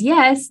answer is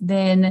yes,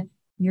 then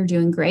you're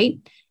doing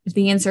great. If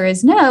the answer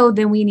is no,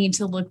 then we need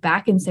to look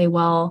back and say,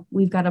 well,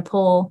 we've got to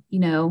pull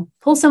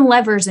some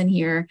levers in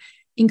here,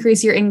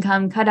 increase your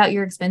income, cut out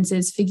your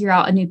expenses, figure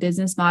out a new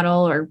business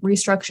model, or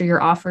restructure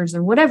your offers,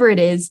 or whatever it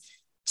is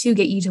to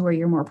get you to where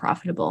you're more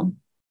profitable.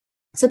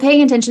 So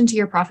paying attention to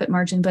your profit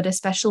margin, but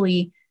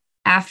especially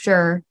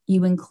after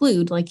you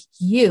include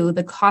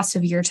the cost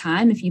of your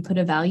time, if you put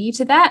a value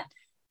to that,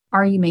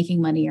 are you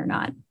making money or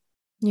not?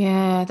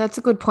 Yeah, that's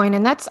a good point.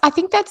 And I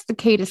think that's the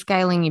key to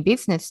scaling your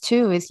business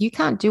too, is you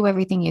can't do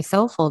everything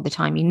yourself all the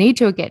time. You need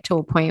to get to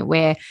a point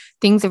where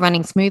things are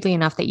running smoothly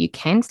enough that you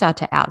can start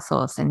to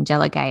outsource and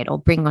delegate, or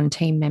bring on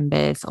team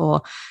members,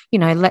 or,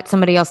 let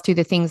somebody else do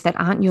the things that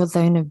aren't your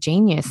zone of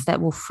genius,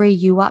 that will free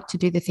you up to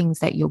do the things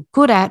that you're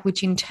good at,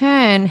 which in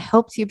turn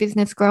helps your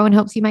business grow and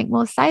helps you make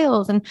more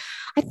sales. And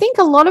I think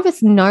a lot of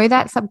us know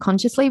that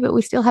subconsciously, but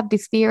we still have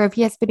this fear of,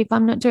 yes, but if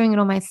I'm not doing it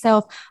all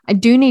myself, I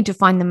do need to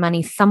find the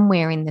money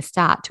somewhere in the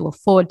start to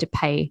afford to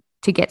pay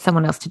to get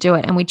someone else to do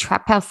it. And we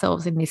trap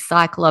ourselves in this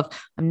cycle of,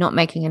 I'm not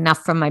making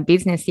enough from my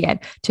business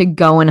yet to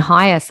go and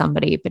hire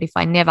somebody. But if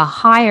I never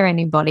hire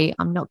anybody,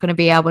 I'm not going to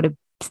be able to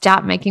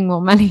start making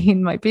more money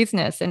in my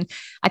business. And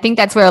I think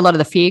that's where a lot of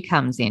the fear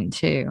comes in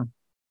too.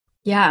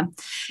 Yeah.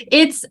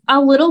 It's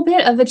a little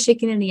bit of a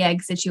chicken and the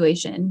egg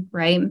situation,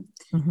 right?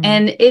 Mm-hmm.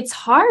 And it's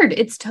hard.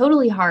 It's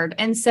totally hard.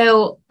 And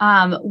so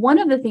one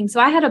of the things, so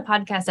I had a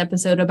podcast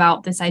episode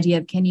about this idea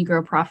of can you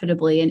grow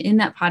profitably? And in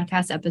that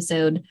podcast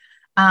episode,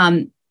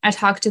 I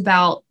talked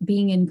about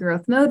being in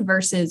growth mode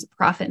versus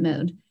profit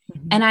mode.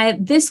 Mm-hmm.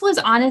 And this was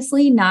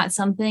honestly not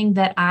something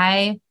that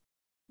I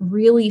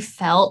really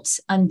felt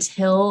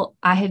until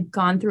I had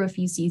gone through a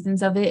few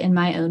seasons of it in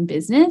my own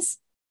business.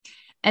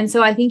 And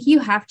so I think you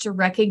have to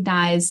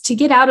recognize, to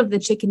get out of the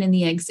chicken and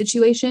the egg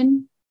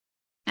situation,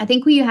 I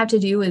think what you have to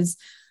do is,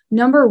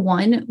 number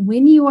one,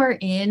 when you are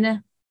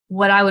in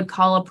what I would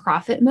call a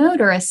profit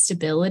mode or a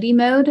stability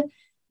mode,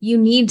 you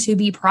need to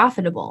be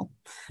profitable.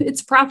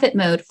 It's profit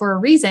mode for a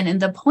reason.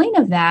 And the point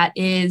of that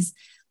is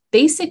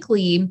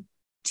basically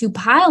to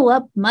pile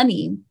up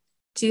money,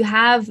 to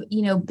have,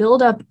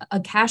 build up a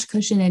cash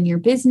cushion in your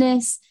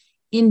business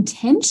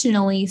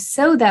intentionally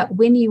so that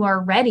when you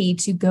are ready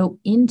to go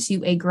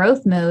into a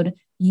growth mode,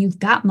 you've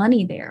got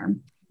money there.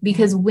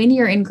 Because when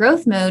you're in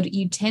growth mode,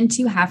 you tend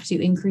to have to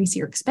increase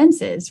your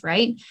expenses,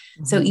 right?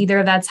 Mm-hmm. So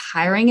either that's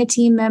hiring a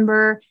team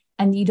member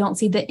and you don't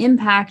see the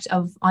impact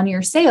on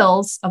your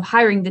sales of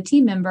hiring the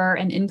team member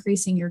and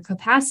increasing your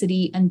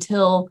capacity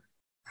until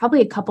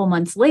probably a couple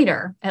months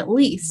later, at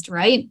least,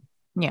 right?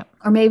 Yeah.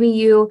 Or maybe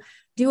you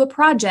do a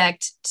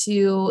project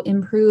to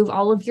improve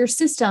all of your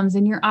systems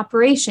and your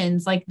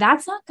operations. Like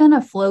that's not going to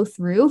flow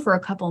through for a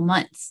couple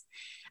months.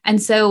 And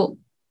so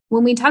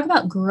when we talk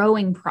about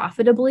growing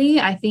profitably,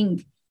 I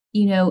think,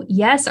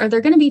 yes, are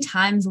there going to be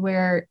times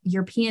where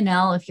your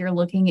P&L, if you're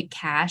looking at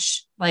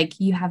cash, like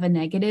you have a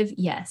negative?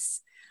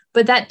 Yes.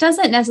 But that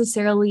doesn't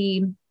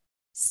necessarily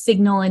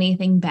signal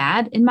anything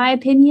bad, in my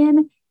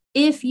opinion,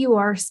 if you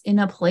are in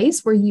a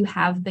place where you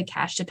have the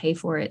cash to pay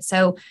for it.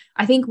 So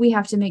I think we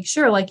have to make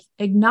sure,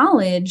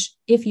 acknowledge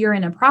if you're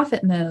in a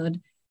profit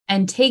mode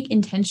and take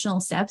intentional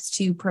steps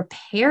to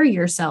prepare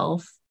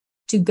yourself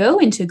to go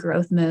into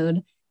growth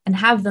mode and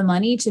have the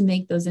money to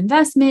make those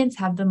investments,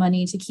 have the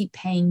money to keep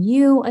paying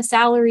you a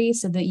salary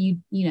so that you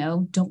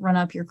don't run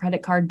up your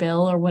credit card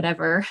bill or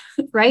whatever,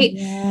 right?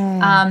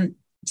 Yeah.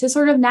 To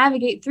sort of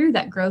navigate through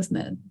that growth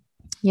mode.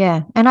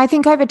 Yeah. And I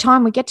think over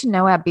time we get to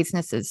know our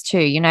businesses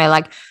too,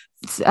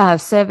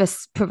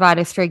 service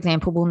providers, for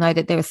example, will know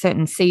that there are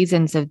certain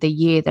seasons of the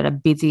year that are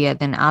busier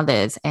than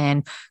others.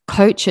 And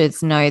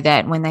coaches know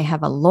that when they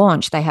have a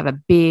launch, they have a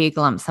big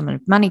lump sum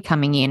of money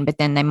coming in, but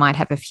then they might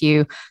have a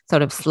few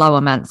sort of slower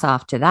months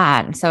after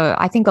that. So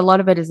I think a lot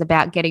of it is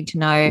about getting to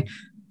know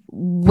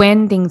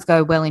when things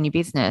go well in your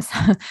business.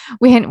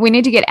 we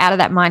need to get out of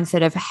that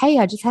mindset of, hey,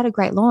 I just had a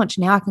great launch.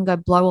 Now I can go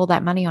blow all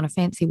that money on a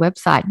fancy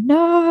website.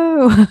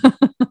 No.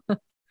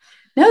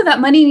 No, that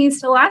money needs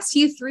to last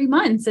you 3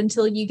 months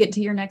until you get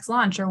to your next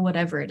launch or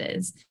whatever it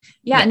is.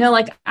 Yeah. No,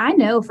 I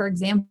know, for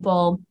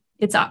example,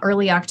 it's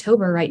early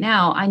October right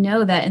now. I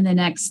know that in the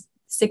next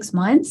 6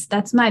 months,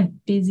 that's my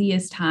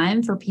busiest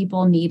time for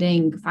people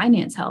needing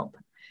finance help.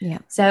 Yeah.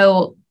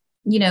 So,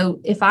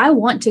 if I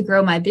want to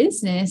grow my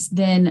business,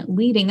 then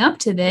leading up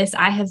to this,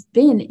 I have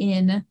been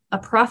in a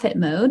profit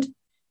mode.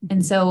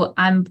 And so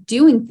I'm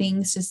doing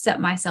things to set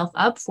myself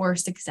up for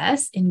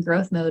success in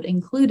growth mode,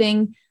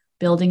 including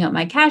building up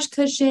my cash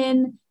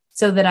cushion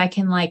so that I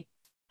can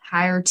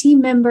hire team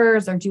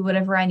members or do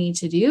whatever I need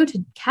to do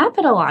to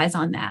capitalize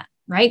on that,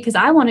 right? Because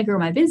I want to grow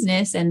my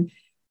business and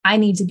I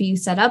need to be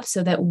set up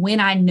so that when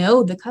I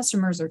know the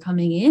customers are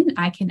coming in,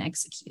 I can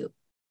execute.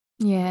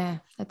 Yeah,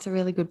 that's a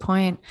really good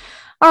point.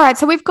 All right.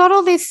 So we've got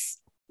all this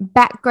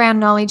background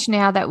knowledge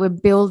now that we're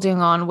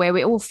building on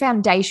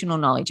foundational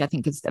knowledge, I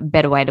think is a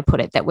better way to put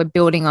it, that we're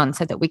building on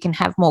so that we can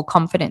have more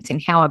confidence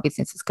in how our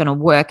business is going to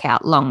work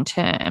out long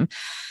term.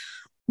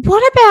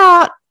 What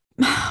about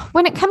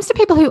when it comes to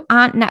people who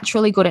aren't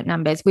naturally good at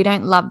numbers? We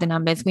don't love the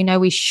numbers. We know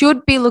we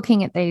should be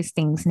looking at these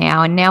things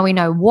now, and now we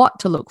know what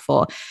to look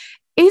for.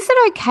 Is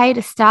it okay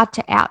to start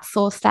to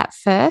outsource that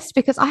first?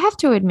 Because I have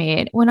to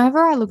admit,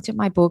 whenever I looked at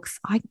my books,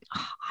 I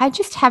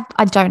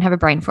don't have a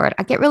brain for it.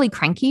 I get really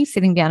cranky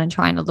sitting down and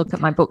trying to look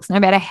at my books, no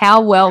matter how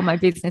well my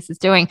business is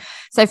doing.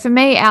 So for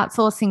me,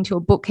 outsourcing to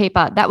a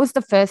bookkeeper, that was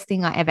the first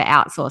thing I ever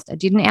outsourced. I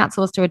didn't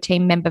outsource to a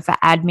team member for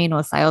admin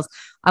or sales.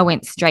 I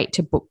went straight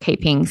to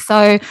bookkeeping.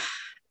 So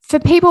for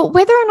people,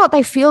 whether or not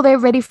they feel they're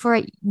ready for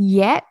it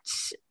yet,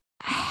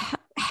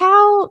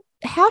 how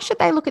should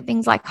they look at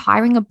things like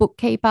hiring a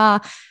bookkeeper,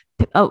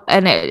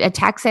 a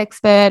tax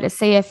expert, a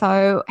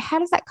CFO? How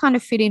does that kind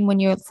of fit in when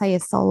you're, say, a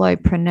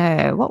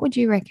solopreneur? What would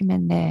you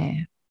recommend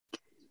there?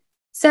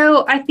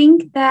 So I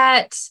think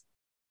that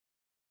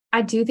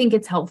I do think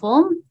it's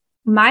helpful.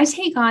 My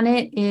take on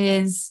it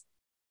is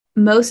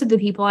most of the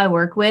people I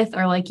work with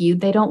are like you.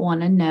 They don't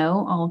want to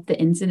know all of the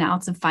ins and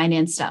outs of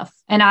finance stuff.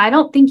 And I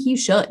don't think you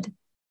should.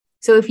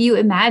 So if you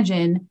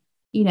imagine,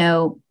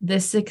 the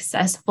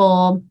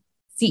successful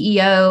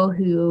CEO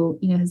who,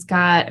 has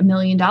got $1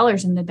 million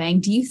in the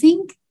bank, do you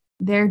think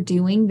they're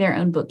doing their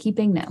own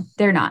bookkeeping. No,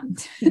 they're not.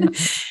 And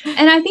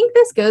I think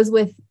this goes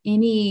with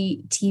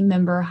any team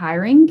member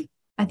hiring.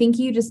 I think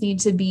you just need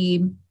to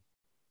be,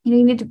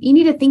 you need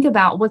to think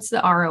about what's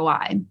the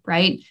ROI,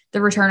 right?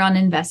 The return on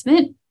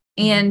investment.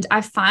 And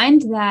I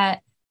find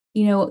that,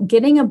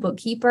 getting a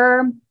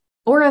bookkeeper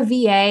or a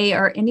VA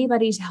or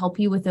anybody to help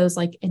you with those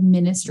like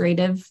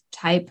administrative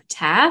type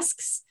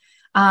tasks.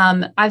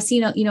 I've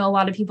seen, a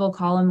lot of people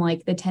call them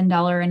like the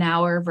 $10 an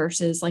hour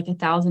versus like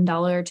 $1,000,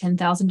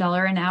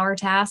 $10,000 an hour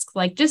task,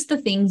 like just the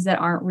things that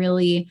aren't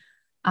really,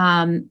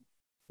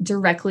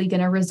 directly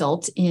going to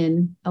result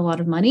in a lot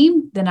of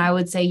money. Then I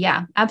would say,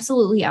 yeah,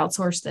 absolutely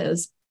outsource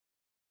those.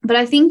 But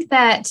I think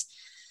that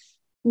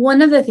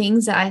one of the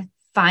things that I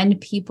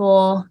find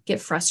people get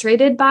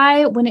frustrated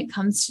by when it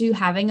comes to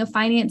having a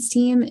finance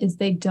team is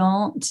they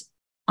don't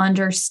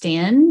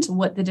understand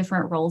what the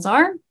different roles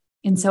are.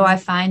 And so I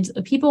find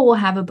people will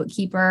have a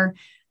bookkeeper,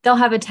 they'll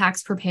have a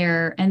tax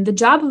preparer, and the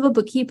job of a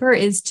bookkeeper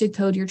is to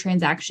code your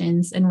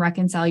transactions and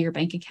reconcile your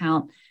bank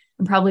account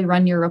and probably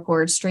run your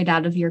reports straight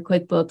out of your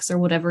QuickBooks or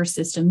whatever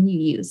system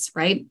you use,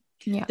 right?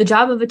 Yeah. The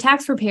job of a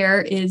tax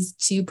preparer is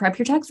to prep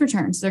your tax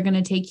returns. They're going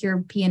to take your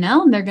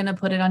P&L and they're going to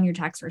put it on your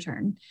tax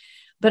return.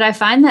 But I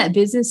find that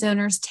business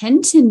owners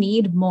tend to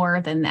need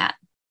more than that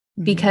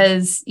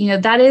because,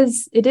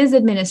 it is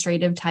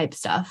administrative type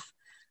stuff.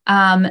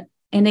 And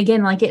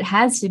again, like it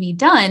has to be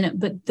done,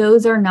 but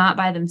those are not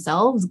by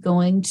themselves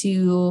going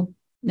to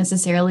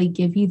necessarily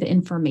give you the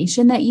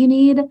information that you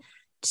need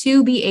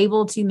to be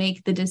able to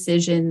make the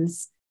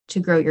decisions to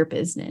grow your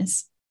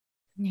business.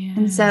 Yeah.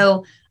 And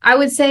so I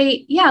would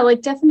say, yeah,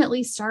 like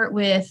definitely start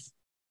with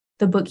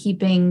the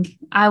bookkeeping.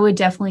 I would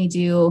definitely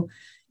do,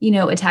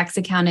 a tax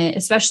accountant,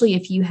 especially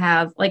if you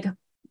have like,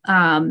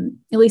 at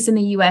least in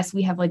the US,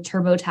 we have like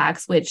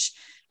TurboTax, which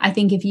I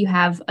think if you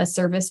have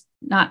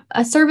not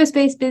a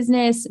service-based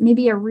business,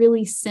 maybe a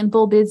really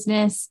simple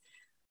business,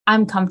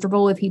 I'm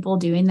comfortable with people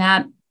doing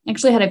that. I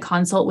actually had a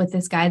consult with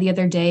this guy the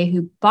other day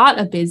who bought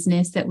a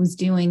business that was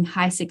doing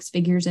high six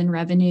figures in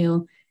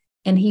revenue.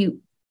 And he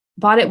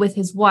bought it with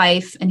his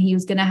wife and he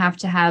was going to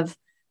have,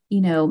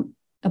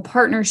 a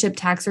partnership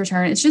tax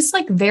return. It's just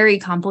like very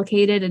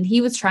complicated. And he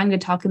was trying to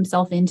talk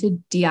himself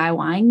into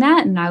DIYing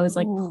that. And I was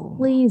like,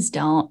 please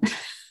don't.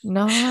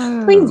 No,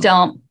 please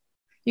don't.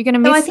 You're going to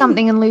miss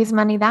something and lose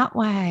money that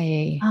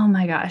way. Oh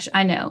my gosh.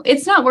 I know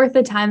it's not worth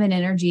the time and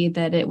energy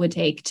that it would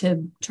take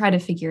to try to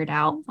figure it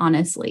out,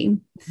 honestly.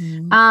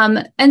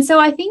 And so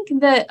I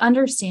think that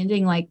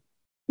understanding like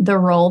the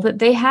role that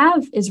they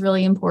have is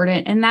really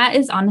important. And that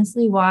is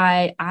honestly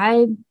why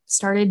I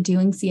started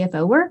doing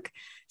CFO work.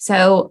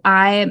 So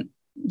I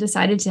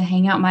decided to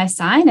hang out my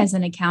sign as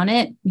an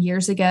accountant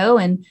years ago.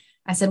 And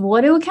I said, well,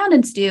 what do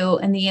accountants do?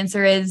 And the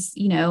answer is,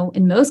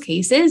 in most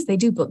cases, they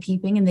do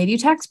bookkeeping and they do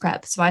tax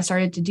prep. So I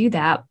started to do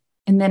that.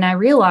 And then I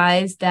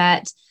realized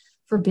that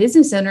for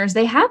business owners,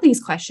 they have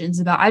these questions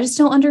about, I just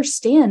don't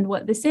understand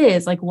what this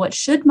is. Like, what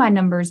should my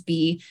numbers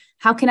be?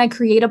 How can I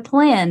create a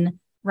plan?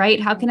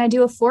 Right? How can I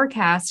do a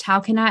forecast?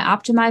 How can I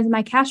optimize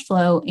my cash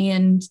flow?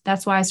 And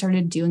that's why I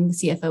started doing the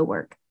CFO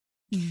work.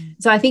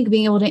 So I think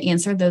being able to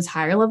answer those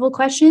higher level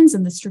questions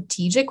and the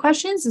strategic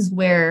questions is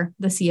where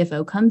the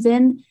CFO comes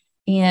in.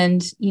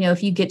 And,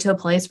 if you get to a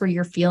place where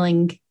you're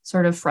feeling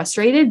sort of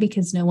frustrated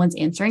because no one's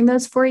answering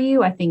those for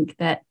you, I think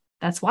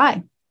that's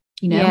why,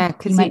 you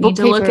might need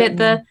to look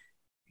at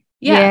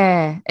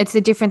it's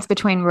the difference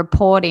between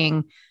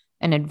reporting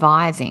and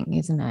advising,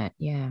 isn't it?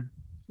 Yeah.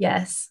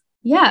 Yes.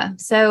 Yeah.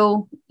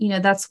 So,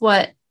 that's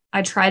what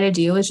I try to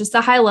do is just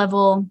a high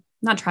level,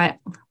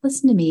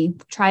 listen to me,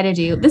 try to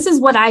do. This is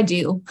what I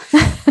do.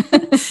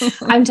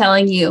 I'm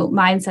telling you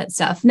mindset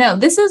stuff. No,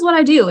 this is what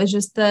I do is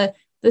just the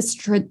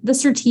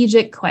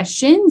strategic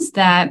questions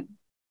that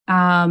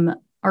are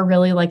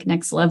really like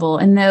next level.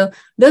 And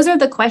those are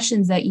the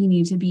questions that you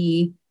need to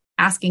be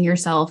asking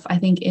yourself, I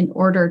think, in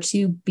order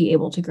to be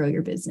able to grow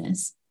your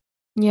business.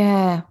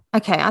 Yeah.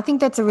 Okay. I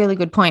think that's a really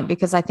good point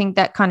because I think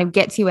that kind of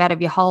gets you out of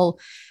your whole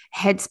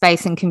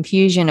headspace and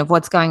confusion of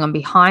what's going on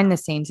behind the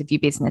scenes of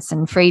your business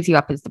and frees you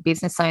up as the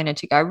business owner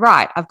to go,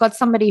 right, I've got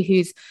somebody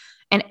who's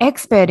an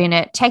expert in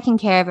it, taking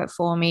care of it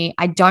for me.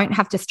 I don't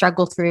have to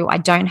struggle through. I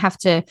don't have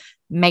to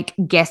make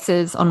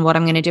guesses on what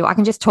I'm going to do. I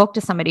can just talk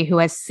to somebody who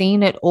has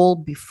seen it all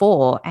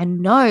before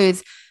and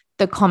knows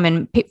the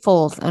common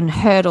pitfalls and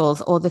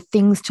hurdles or the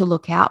things to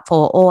look out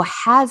for, or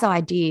has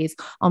ideas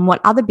on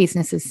what other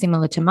businesses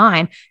similar to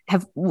mine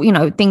have,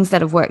 things that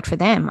have worked for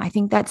them. I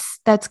think that's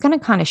going to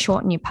kind of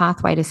shorten your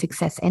pathway to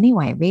success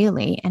anyway,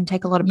 really, and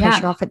take a lot of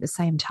pressure off at the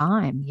same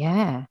time.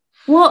 Yeah.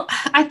 Well,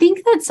 I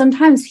think that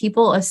sometimes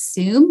people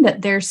assume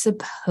that they're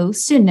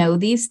supposed to know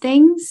these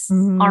things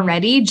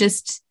already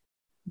just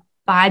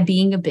by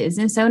being a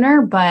business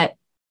owner, but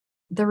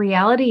the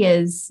reality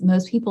is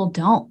most people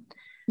don't.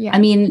 Yeah. I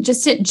mean,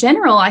 just in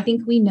general, I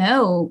think we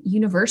know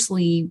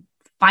universally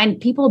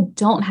people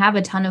don't have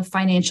a ton of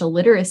financial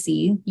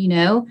literacy,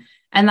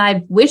 and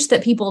I wish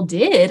that people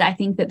did. I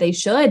think that they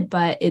should,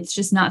 but it's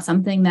just not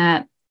something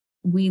that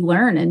we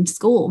learn in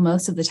school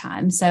most of the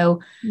time. So,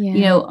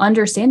 Yeah.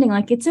 understanding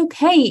like it's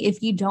okay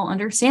if you don't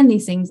understand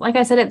these things. Like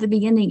I said at the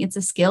beginning, it's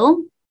a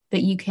skill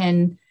that you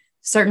can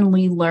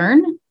certainly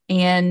learn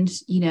and,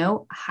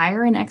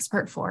 hire an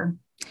expert for.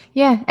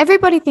 Yeah,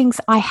 everybody thinks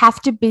I have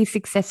to be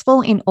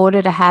successful in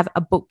order to have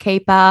a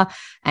bookkeeper,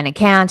 an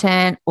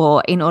accountant,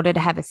 or in order to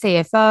have a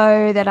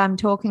CFO that I'm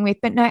talking with.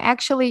 But no,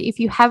 actually, if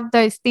you have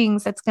those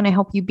things, that's going to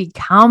help you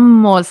become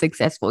more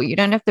successful. You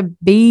don't have to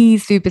be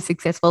super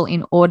successful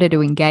in order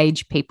to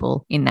engage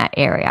people in that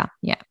area.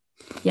 Yeah.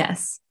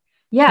 Yes.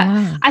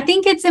 Yeah. I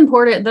think it's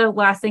important. The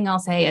last thing I'll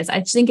say is I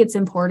just think it's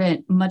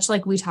important, much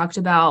like we talked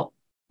about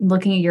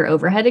looking at your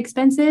overhead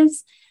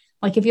expenses.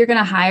 Like if you're going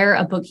to hire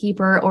a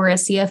bookkeeper or a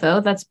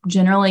CFO, that's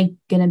generally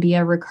going to be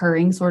a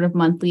recurring sort of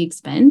monthly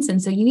expense.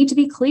 And so you need to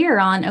be clear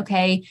on,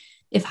 okay,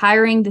 if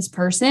hiring this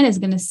person is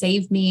going to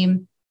save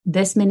me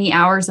this many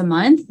hours a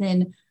month,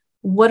 then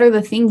what are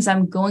the things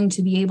I'm going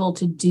to be able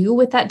to do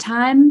with that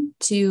time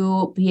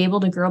to be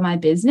able to grow my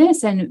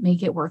business and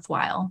make it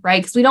worthwhile,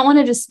 right? Because we don't want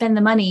to just spend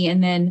the money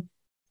and then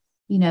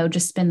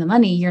just spend the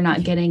money, you're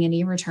not getting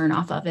any return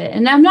off of it.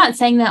 And I'm not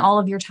saying that all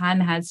of your time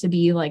has to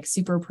be like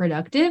super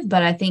productive,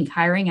 but I think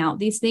hiring out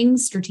these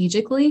things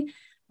strategically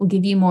will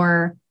give you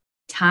more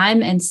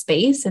time and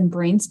space and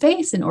brain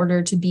space in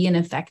order to be an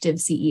effective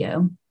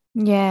CEO.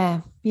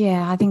 Yeah.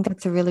 Yeah. I think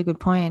that's a really good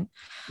point.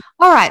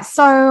 All right.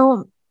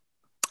 So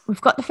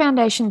we've got the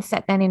foundation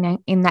set then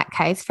in that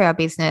case for our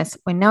business.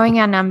 We're knowing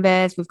our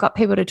numbers. We've got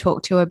people to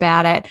talk to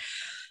about it.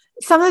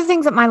 Some of the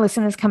things that my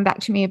listeners come back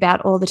to me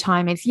about all the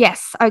time is,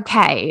 yes,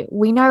 okay,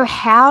 we know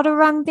how to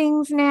run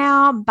things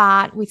now,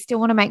 but we still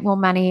want to make more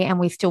money and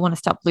we still want to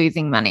stop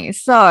losing money.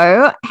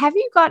 So have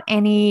you got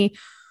any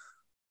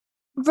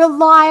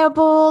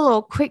reliable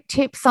or quick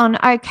tips on,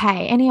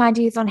 okay, any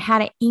ideas on how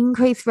to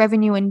increase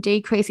revenue and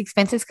decrease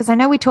expenses? Because I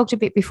know we talked a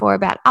bit before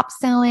about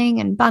upselling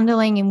and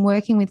bundling and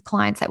working with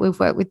clients that we've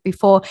worked with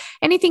before.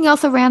 Anything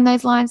else around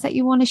those lines that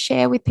you want to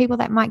share with people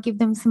that might give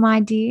them some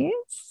ideas?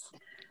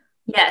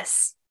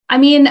 Yes. I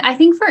mean, I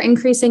think for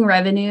increasing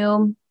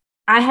revenue,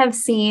 I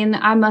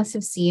must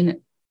have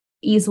seen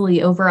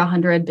easily over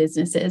 100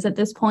 businesses at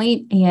this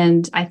point.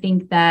 And I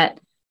think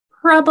that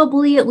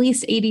probably at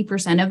least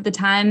 80% of the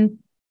time,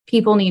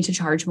 people need to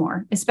charge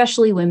more,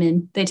 especially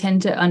women. They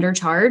tend to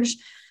undercharge.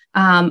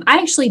 I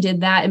actually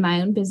did that in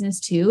my own business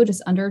too,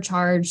 just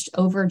undercharged,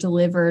 over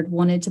delivered,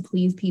 wanted to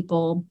please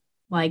people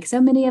like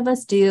so many of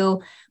us do,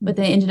 but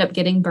they ended up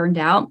getting burned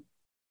out.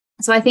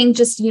 So I think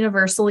just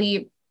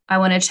universally, I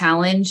want to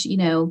challenge,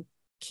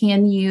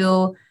 can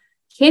you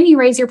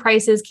raise your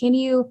prices? Can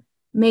you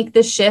make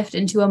the shift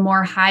into a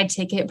more high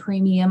ticket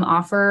premium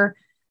offer?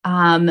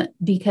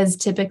 Because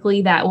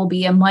typically that will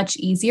be a much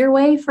easier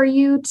way for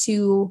you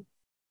to,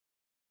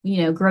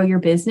 grow your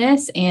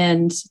business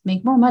and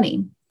make more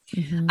money.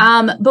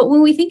 Mm-hmm. But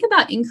when we think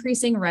about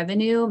increasing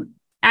revenue,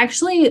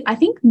 actually, I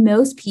think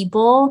most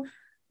people,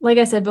 like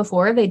I said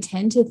before, they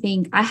tend to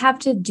think I have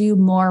to do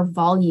more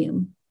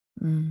volume.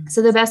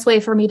 So the best way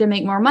for me to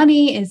make more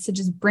money is to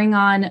just bring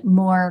on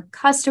more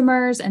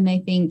customers. And they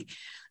think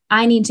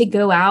I need to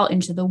go out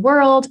into the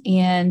world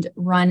and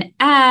run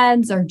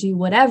ads or do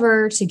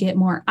whatever to get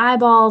more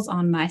eyeballs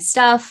on my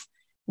stuff,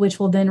 which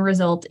will then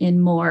result in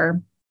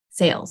more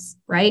sales,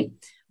 right?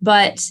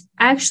 But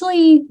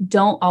actually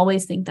don't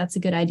always think that's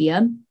a good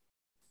idea.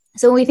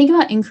 So when we think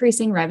about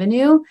increasing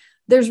revenue,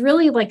 there's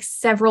really like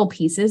several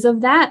pieces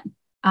of that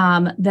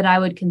that I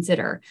would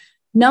consider.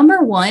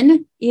 Number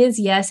one is,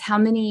 yes, how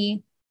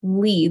many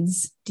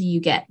leads do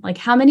you get? Like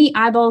how many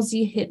eyeballs do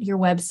you hit your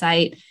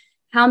website?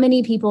 How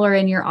many people are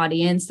in your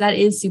audience? That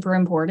is super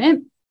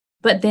important.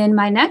 But then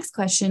my next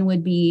question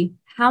would be,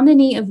 how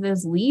many of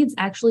those leads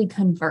actually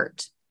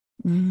convert?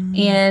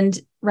 And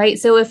right.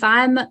 So if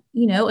I'm,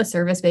 a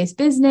service-based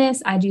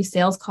business, I do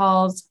sales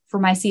calls for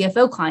my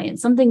CFO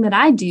clients. Something that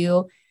I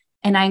do,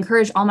 and I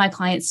encourage all my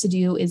clients to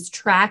do, is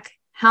track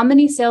how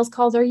many sales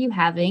calls are you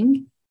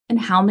having and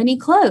how many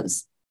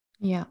close.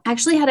 Yeah. I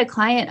actually had a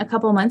client a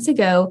couple of months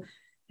ago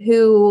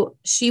who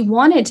she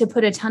wanted to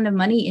put a ton of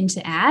money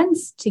into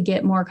ads to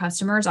get more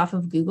customers off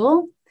of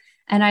Google.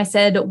 And I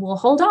said, well,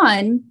 hold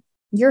on,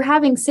 you're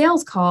having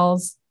sales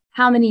calls.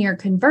 How many are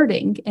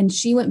converting? And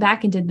she went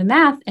back and did the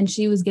math and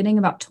she was getting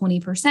about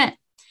 20%. Mm-hmm.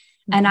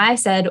 And I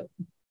said,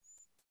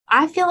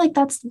 I feel like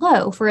that's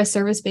low for a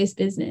service-based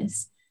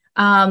business.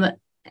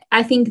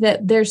 I think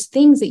that there's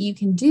things that you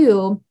can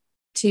do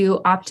to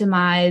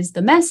optimize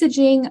the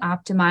messaging,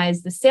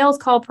 optimize the sales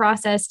call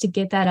process to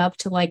get that up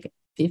to like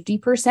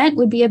 50%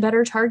 would be a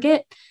better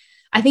target.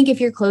 I think if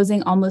you're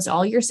closing almost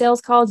all your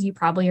sales calls, you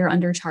probably are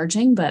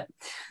undercharging, but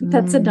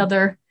that's it's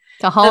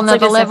a whole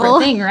nother level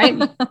thing,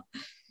 right?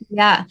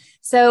 Yeah.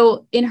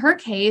 So in her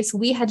case,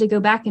 we had to go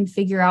back and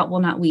figure out, well,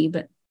 not we,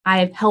 but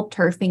I've helped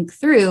her think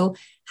through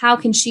how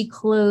can she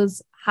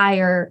close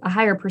a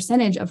higher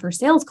percentage of her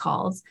sales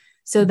calls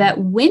so that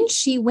when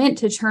she went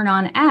to turn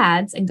on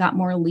ads and got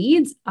more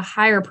leads, a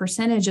higher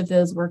percentage of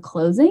those were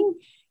closing.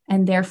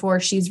 And therefore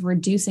she's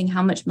reducing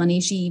how much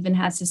money she even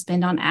has to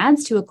spend on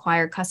ads to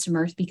acquire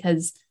customers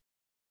because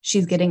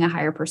she's getting a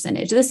higher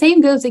percentage. The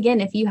same goes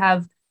again, if you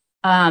have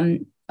a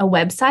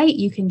website,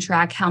 you can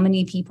track how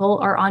many people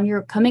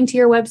are coming to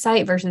your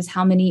website versus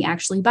how many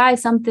actually buy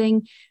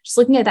something, just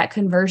looking at that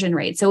conversion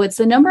rate. So it's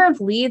the number of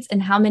leads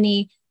and how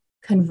many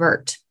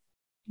convert.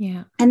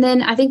 Yeah. And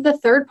then I think the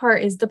third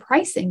part is the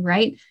pricing,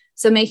 right?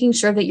 So making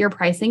sure that your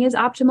pricing is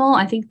optimal.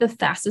 I think the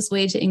fastest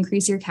way to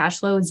increase your cash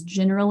flow is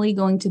generally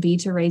going to be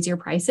to raise your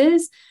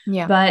prices.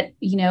 Yeah. But,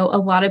 a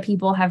lot of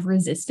people have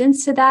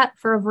resistance to that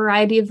for a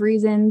variety of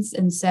reasons.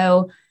 And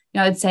so,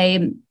 I'd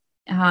say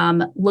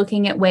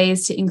looking at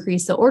ways to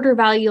increase the order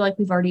value, like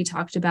we've already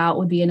talked about,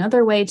 would be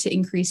another way to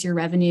increase your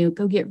revenue.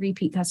 Go get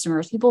repeat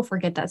customers. People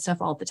forget that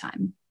stuff all the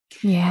time.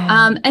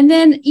 Yeah. And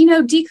then,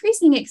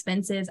 decreasing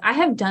expenses. I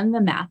have done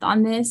the math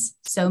on this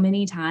so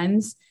many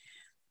times.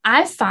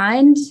 I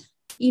find,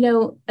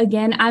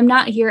 again, I'm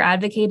not here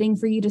advocating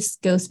for you to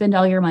go spend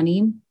all your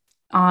money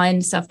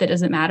on stuff that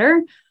doesn't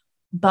matter.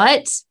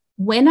 But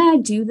when I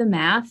do the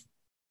math,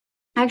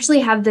 I actually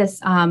have this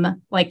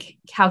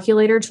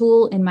calculator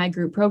tool in my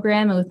group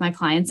program and with my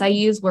clients I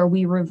use where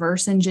we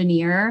reverse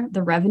engineer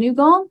the revenue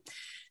goal.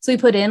 So we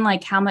put in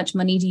how much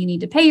money do you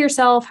need to pay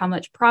yourself, how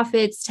much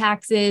profits,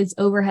 taxes,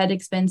 overhead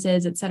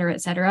expenses, et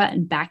cetera,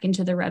 and back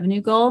into the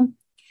revenue goal.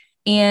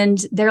 And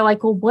they're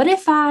like, well, what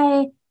if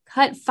I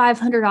cut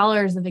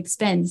 $500 of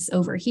expense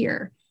over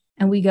here?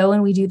 And we go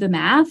and we do the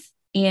math,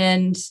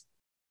 and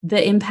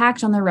the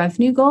impact on the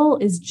revenue goal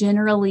is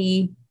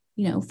generally,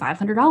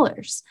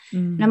 $500.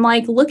 And I'm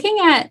like, looking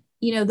at,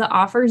 the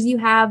offers you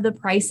have, the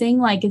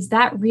pricing, is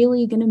that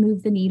really going to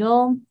move the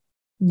needle?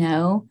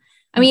 No.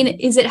 I mean,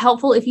 is it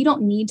helpful if you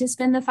don't need to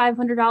spend the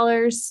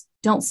 $500?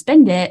 Don't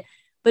spend it.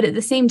 But at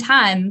the same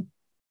time,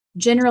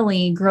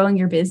 generally growing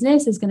your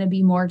business is going to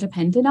be more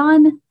dependent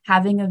on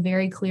having a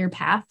very clear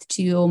path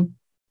to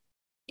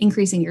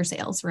increasing your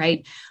sales,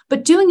 right?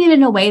 But doing it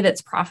in a way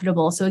that's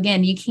profitable. So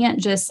again, you can't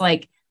just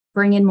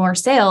bring in more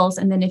sales.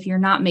 And then if you're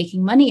not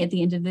making money at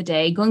the end of the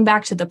day, going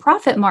back to the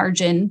profit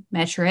margin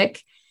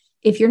metric,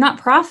 if you're not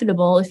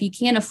profitable, if you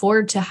can't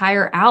afford to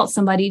hire out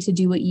somebody to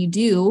do what you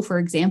do, for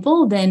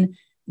example, then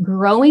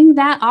growing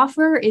that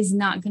offer is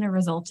not going to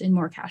result in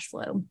more cash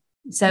flow.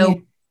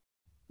 So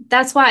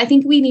that's why I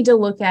think we need to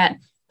look at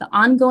the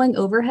ongoing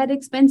overhead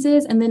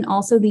expenses and then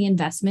also the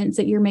investments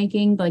that you're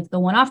making, like the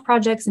one-off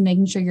projects, and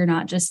making sure you're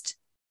not just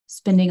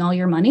spending all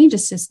your money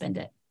just to spend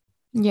it.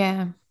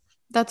 Yeah,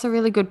 that's a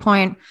really good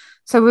point.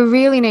 So we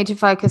really need to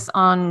focus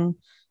on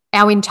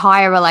our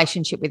entire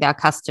relationship with our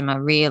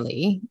customer,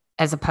 really,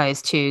 as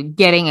opposed to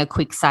getting a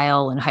quick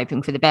sale and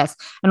hoping for the best.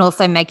 And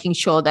also making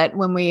sure that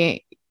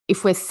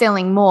if we're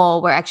selling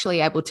more, we're actually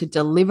able to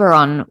deliver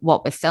on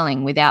what we're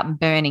selling without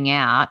burning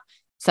out,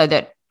 so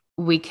that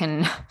we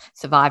can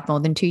survive more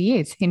than 2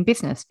 years in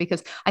business.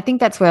 Because I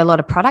think that's where a lot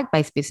of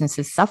product-based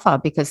businesses suffer,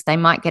 because they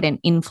might get an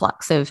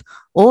influx of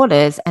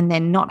orders and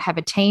then not have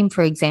a team,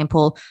 for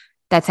example,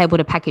 that's able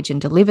to package and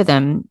deliver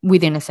them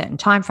within a certain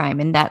time frame.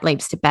 And that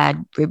leads to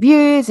bad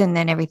reviews, and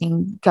then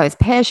everything goes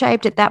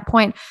pear-shaped at that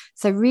point.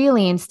 So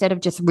really, instead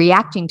of just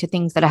reacting to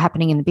things that are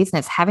happening in the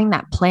business, having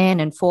that plan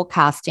and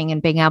forecasting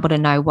and being able to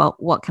know, well,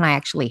 what can I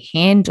actually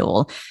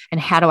handle and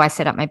how do I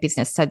set up my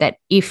business so that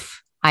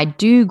if I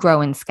do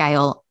grow and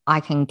scale, I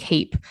can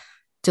keep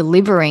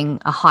delivering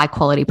a high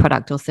quality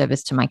product or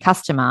service to my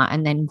customer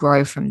and then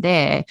grow from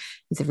there,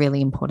 is a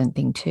really important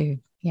thing too.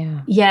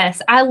 Yeah.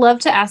 Yes. I love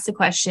to ask the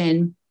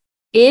question,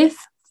 if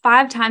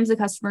 5 times the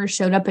customers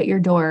showed up at your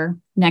door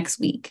next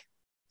week,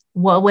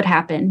 what would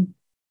happen?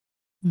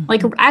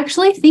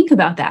 Actually think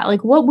about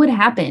that. What would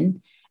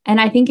happen? And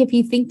I think if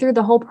you think through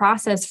the whole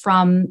process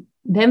from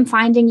them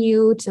finding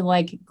you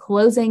to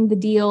closing the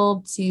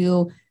deal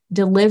to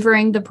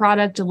delivering the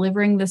product,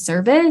 delivering the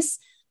service,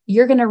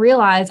 you're going to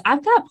realize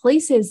I've got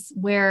places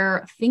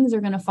where things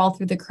are going to fall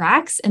through the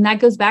cracks. And that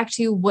goes back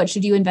to, what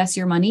should you invest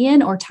your money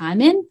in or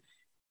time in?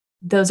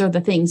 Those are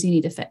the things you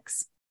need to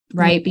fix,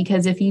 right?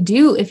 Because if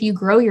you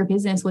grow your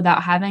business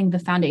without having the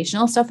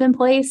foundational stuff in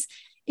place,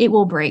 it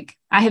will break.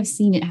 I have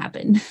seen it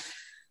happen.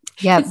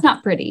 Yeah. It's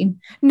not pretty.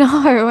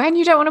 No. And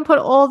you don't want to put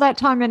all that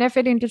time and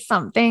effort into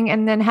something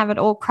and then have it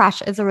all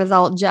crash as a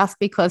result, just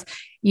because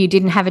you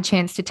didn't have a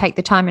chance to take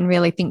the time and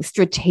really think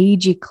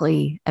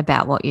strategically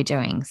about what you're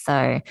doing.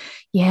 So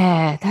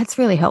yeah, that's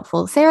really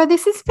helpful. Sarah,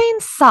 this has been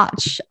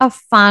such a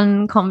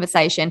fun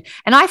conversation.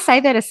 And I say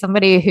that as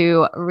somebody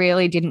who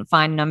really didn't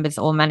find numbers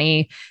or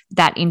money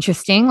that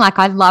interesting.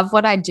 I love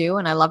what I do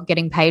and I love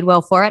getting paid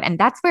well for it. And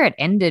that's where it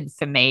ended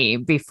for me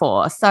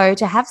before. So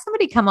to have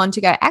somebody come on to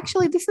go,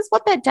 actually, this is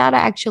what that data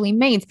actually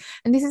means.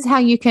 And this is how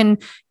you can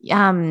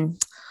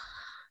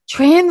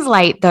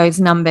translate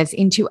those numbers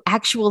into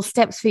actual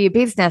steps for your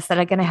business that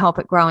are going to help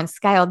it grow and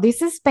scale.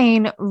 This has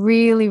been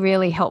really,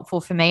 really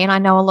helpful for me. And I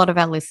know a lot of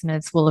our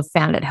listeners will have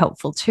found it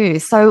helpful too.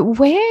 So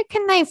where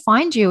can they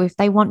find you if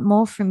they want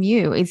more from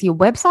you? Is your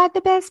website the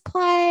best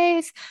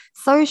place?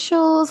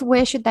 Socials?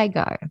 Where should they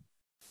go?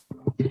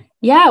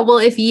 Yeah, well,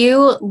 if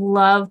you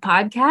love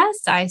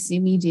podcasts, I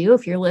assume you do.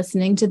 If you're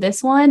listening to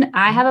this one,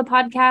 I have a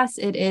podcast.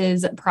 It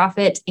is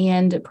Profit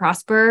and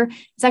Prosper.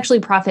 It's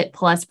actually Profit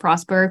plus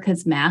Prosper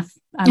because math.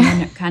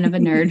 I'm kind of a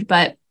nerd,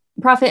 but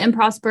Profit and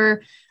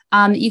Prosper.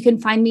 You can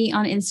find me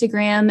on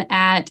Instagram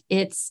at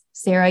It's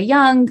Sarah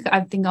Young. I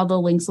think all the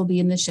links will be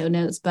in the show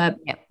notes, but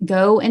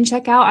go and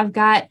check out. I've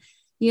got,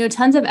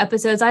 tons of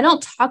episodes. I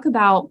don't talk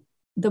about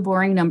the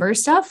boring number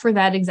stuff for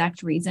that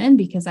exact reason,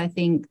 because I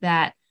think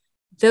that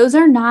those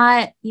are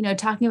not,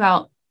 talking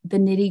about the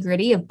nitty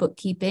gritty of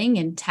bookkeeping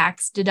and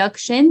tax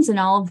deductions and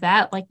all of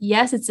that. Like,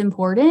 yes, it's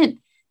important.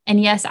 And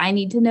yes, I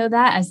need to know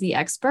that as the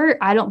expert.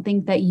 I don't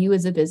think that you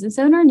as a business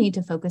owner need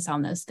to focus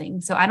on those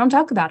things. So I don't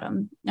talk about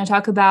them. I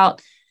talk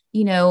about,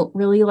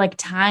 really like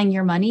tying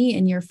your money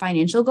and your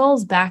financial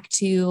goals back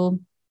to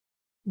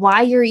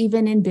why you're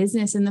even in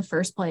business in the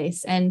first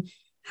place. And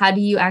how do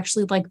you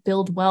actually like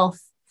build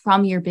wealth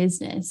from your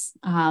business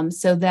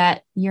so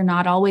that you're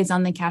not always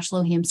on the cash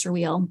flow hamster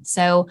wheel.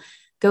 So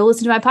go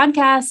listen to my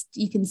podcast.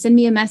 You can send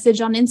me a message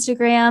on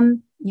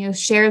Instagram,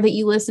 share that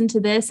you listen to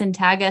this and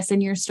tag us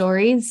in your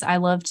stories. I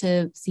love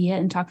to see it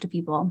and talk to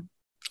people.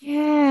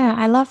 Yeah,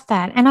 I love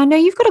that. And I know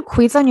you've got a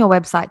quiz on your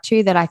website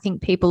too that I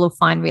think people will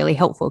find really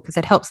helpful because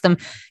it helps them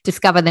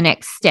discover the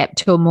next step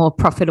to a more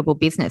profitable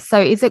business.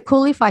 So is it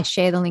cool if I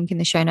share the link in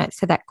the show notes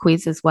to that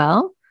quiz as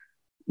well?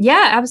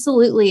 Yeah,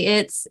 absolutely.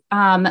 It's,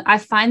 I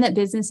find that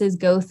businesses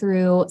go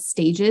through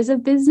stages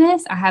of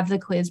business. I have the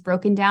quiz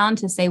broken down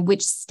to say,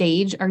 which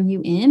stage are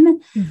you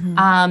in?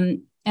 Mm-hmm.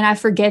 And I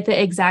forget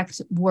the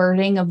exact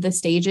wording of the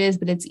stages,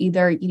 but it's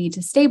either you need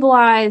to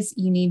stabilize,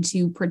 you need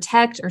to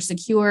protect or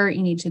secure,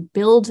 you need to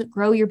build,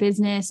 grow your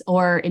business,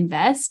 or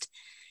invest.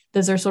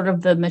 Those are sort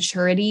of the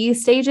maturity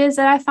stages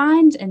that I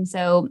find. And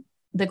so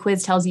the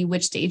quiz tells you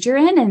which stage you're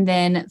in, and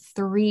then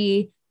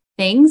 3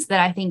 things that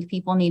I think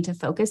people need to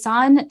focus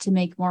on to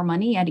make more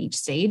money at each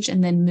stage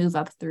and then move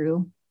up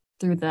through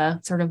the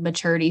sort of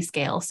maturity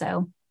scale.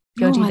 So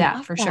go do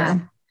that for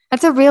sure.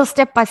 That's a real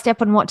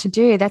step-by-step on what to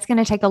do. That's going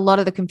to take a lot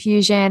of the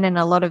confusion and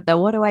a lot of the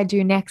what do I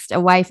do next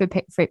away for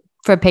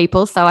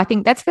people. So I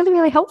think that's really,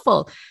 really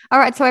helpful. All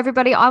right. So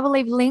everybody, I will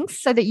leave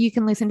links so that you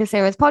can listen to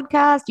Sarah's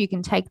podcast, you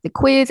can take the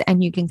quiz,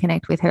 and you can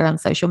connect with her on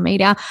social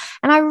media.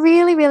 And I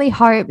really, really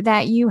hope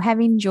that you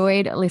have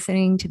enjoyed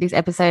listening to this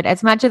episode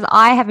as much as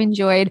I have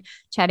enjoyed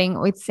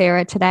chatting with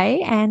Sarah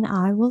today. And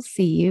I will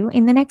see you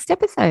in the next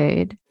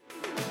episode.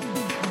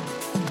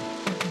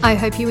 I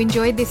hope you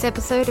enjoyed this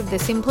episode of the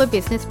Simpler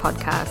Business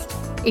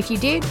Podcast. If you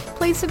did,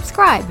 please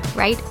subscribe,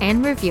 rate,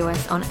 and review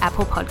us on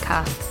Apple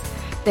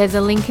Podcasts. There's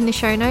a link in the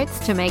show notes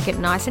to make it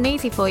nice and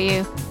easy for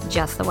you,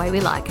 just the way we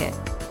like it.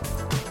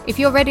 If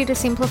you're ready to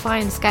simplify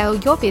and scale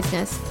your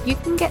business, you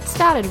can get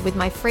started with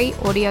my free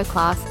audio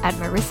class at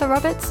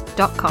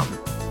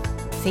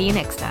marissaroberts.com. See you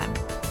next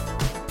time.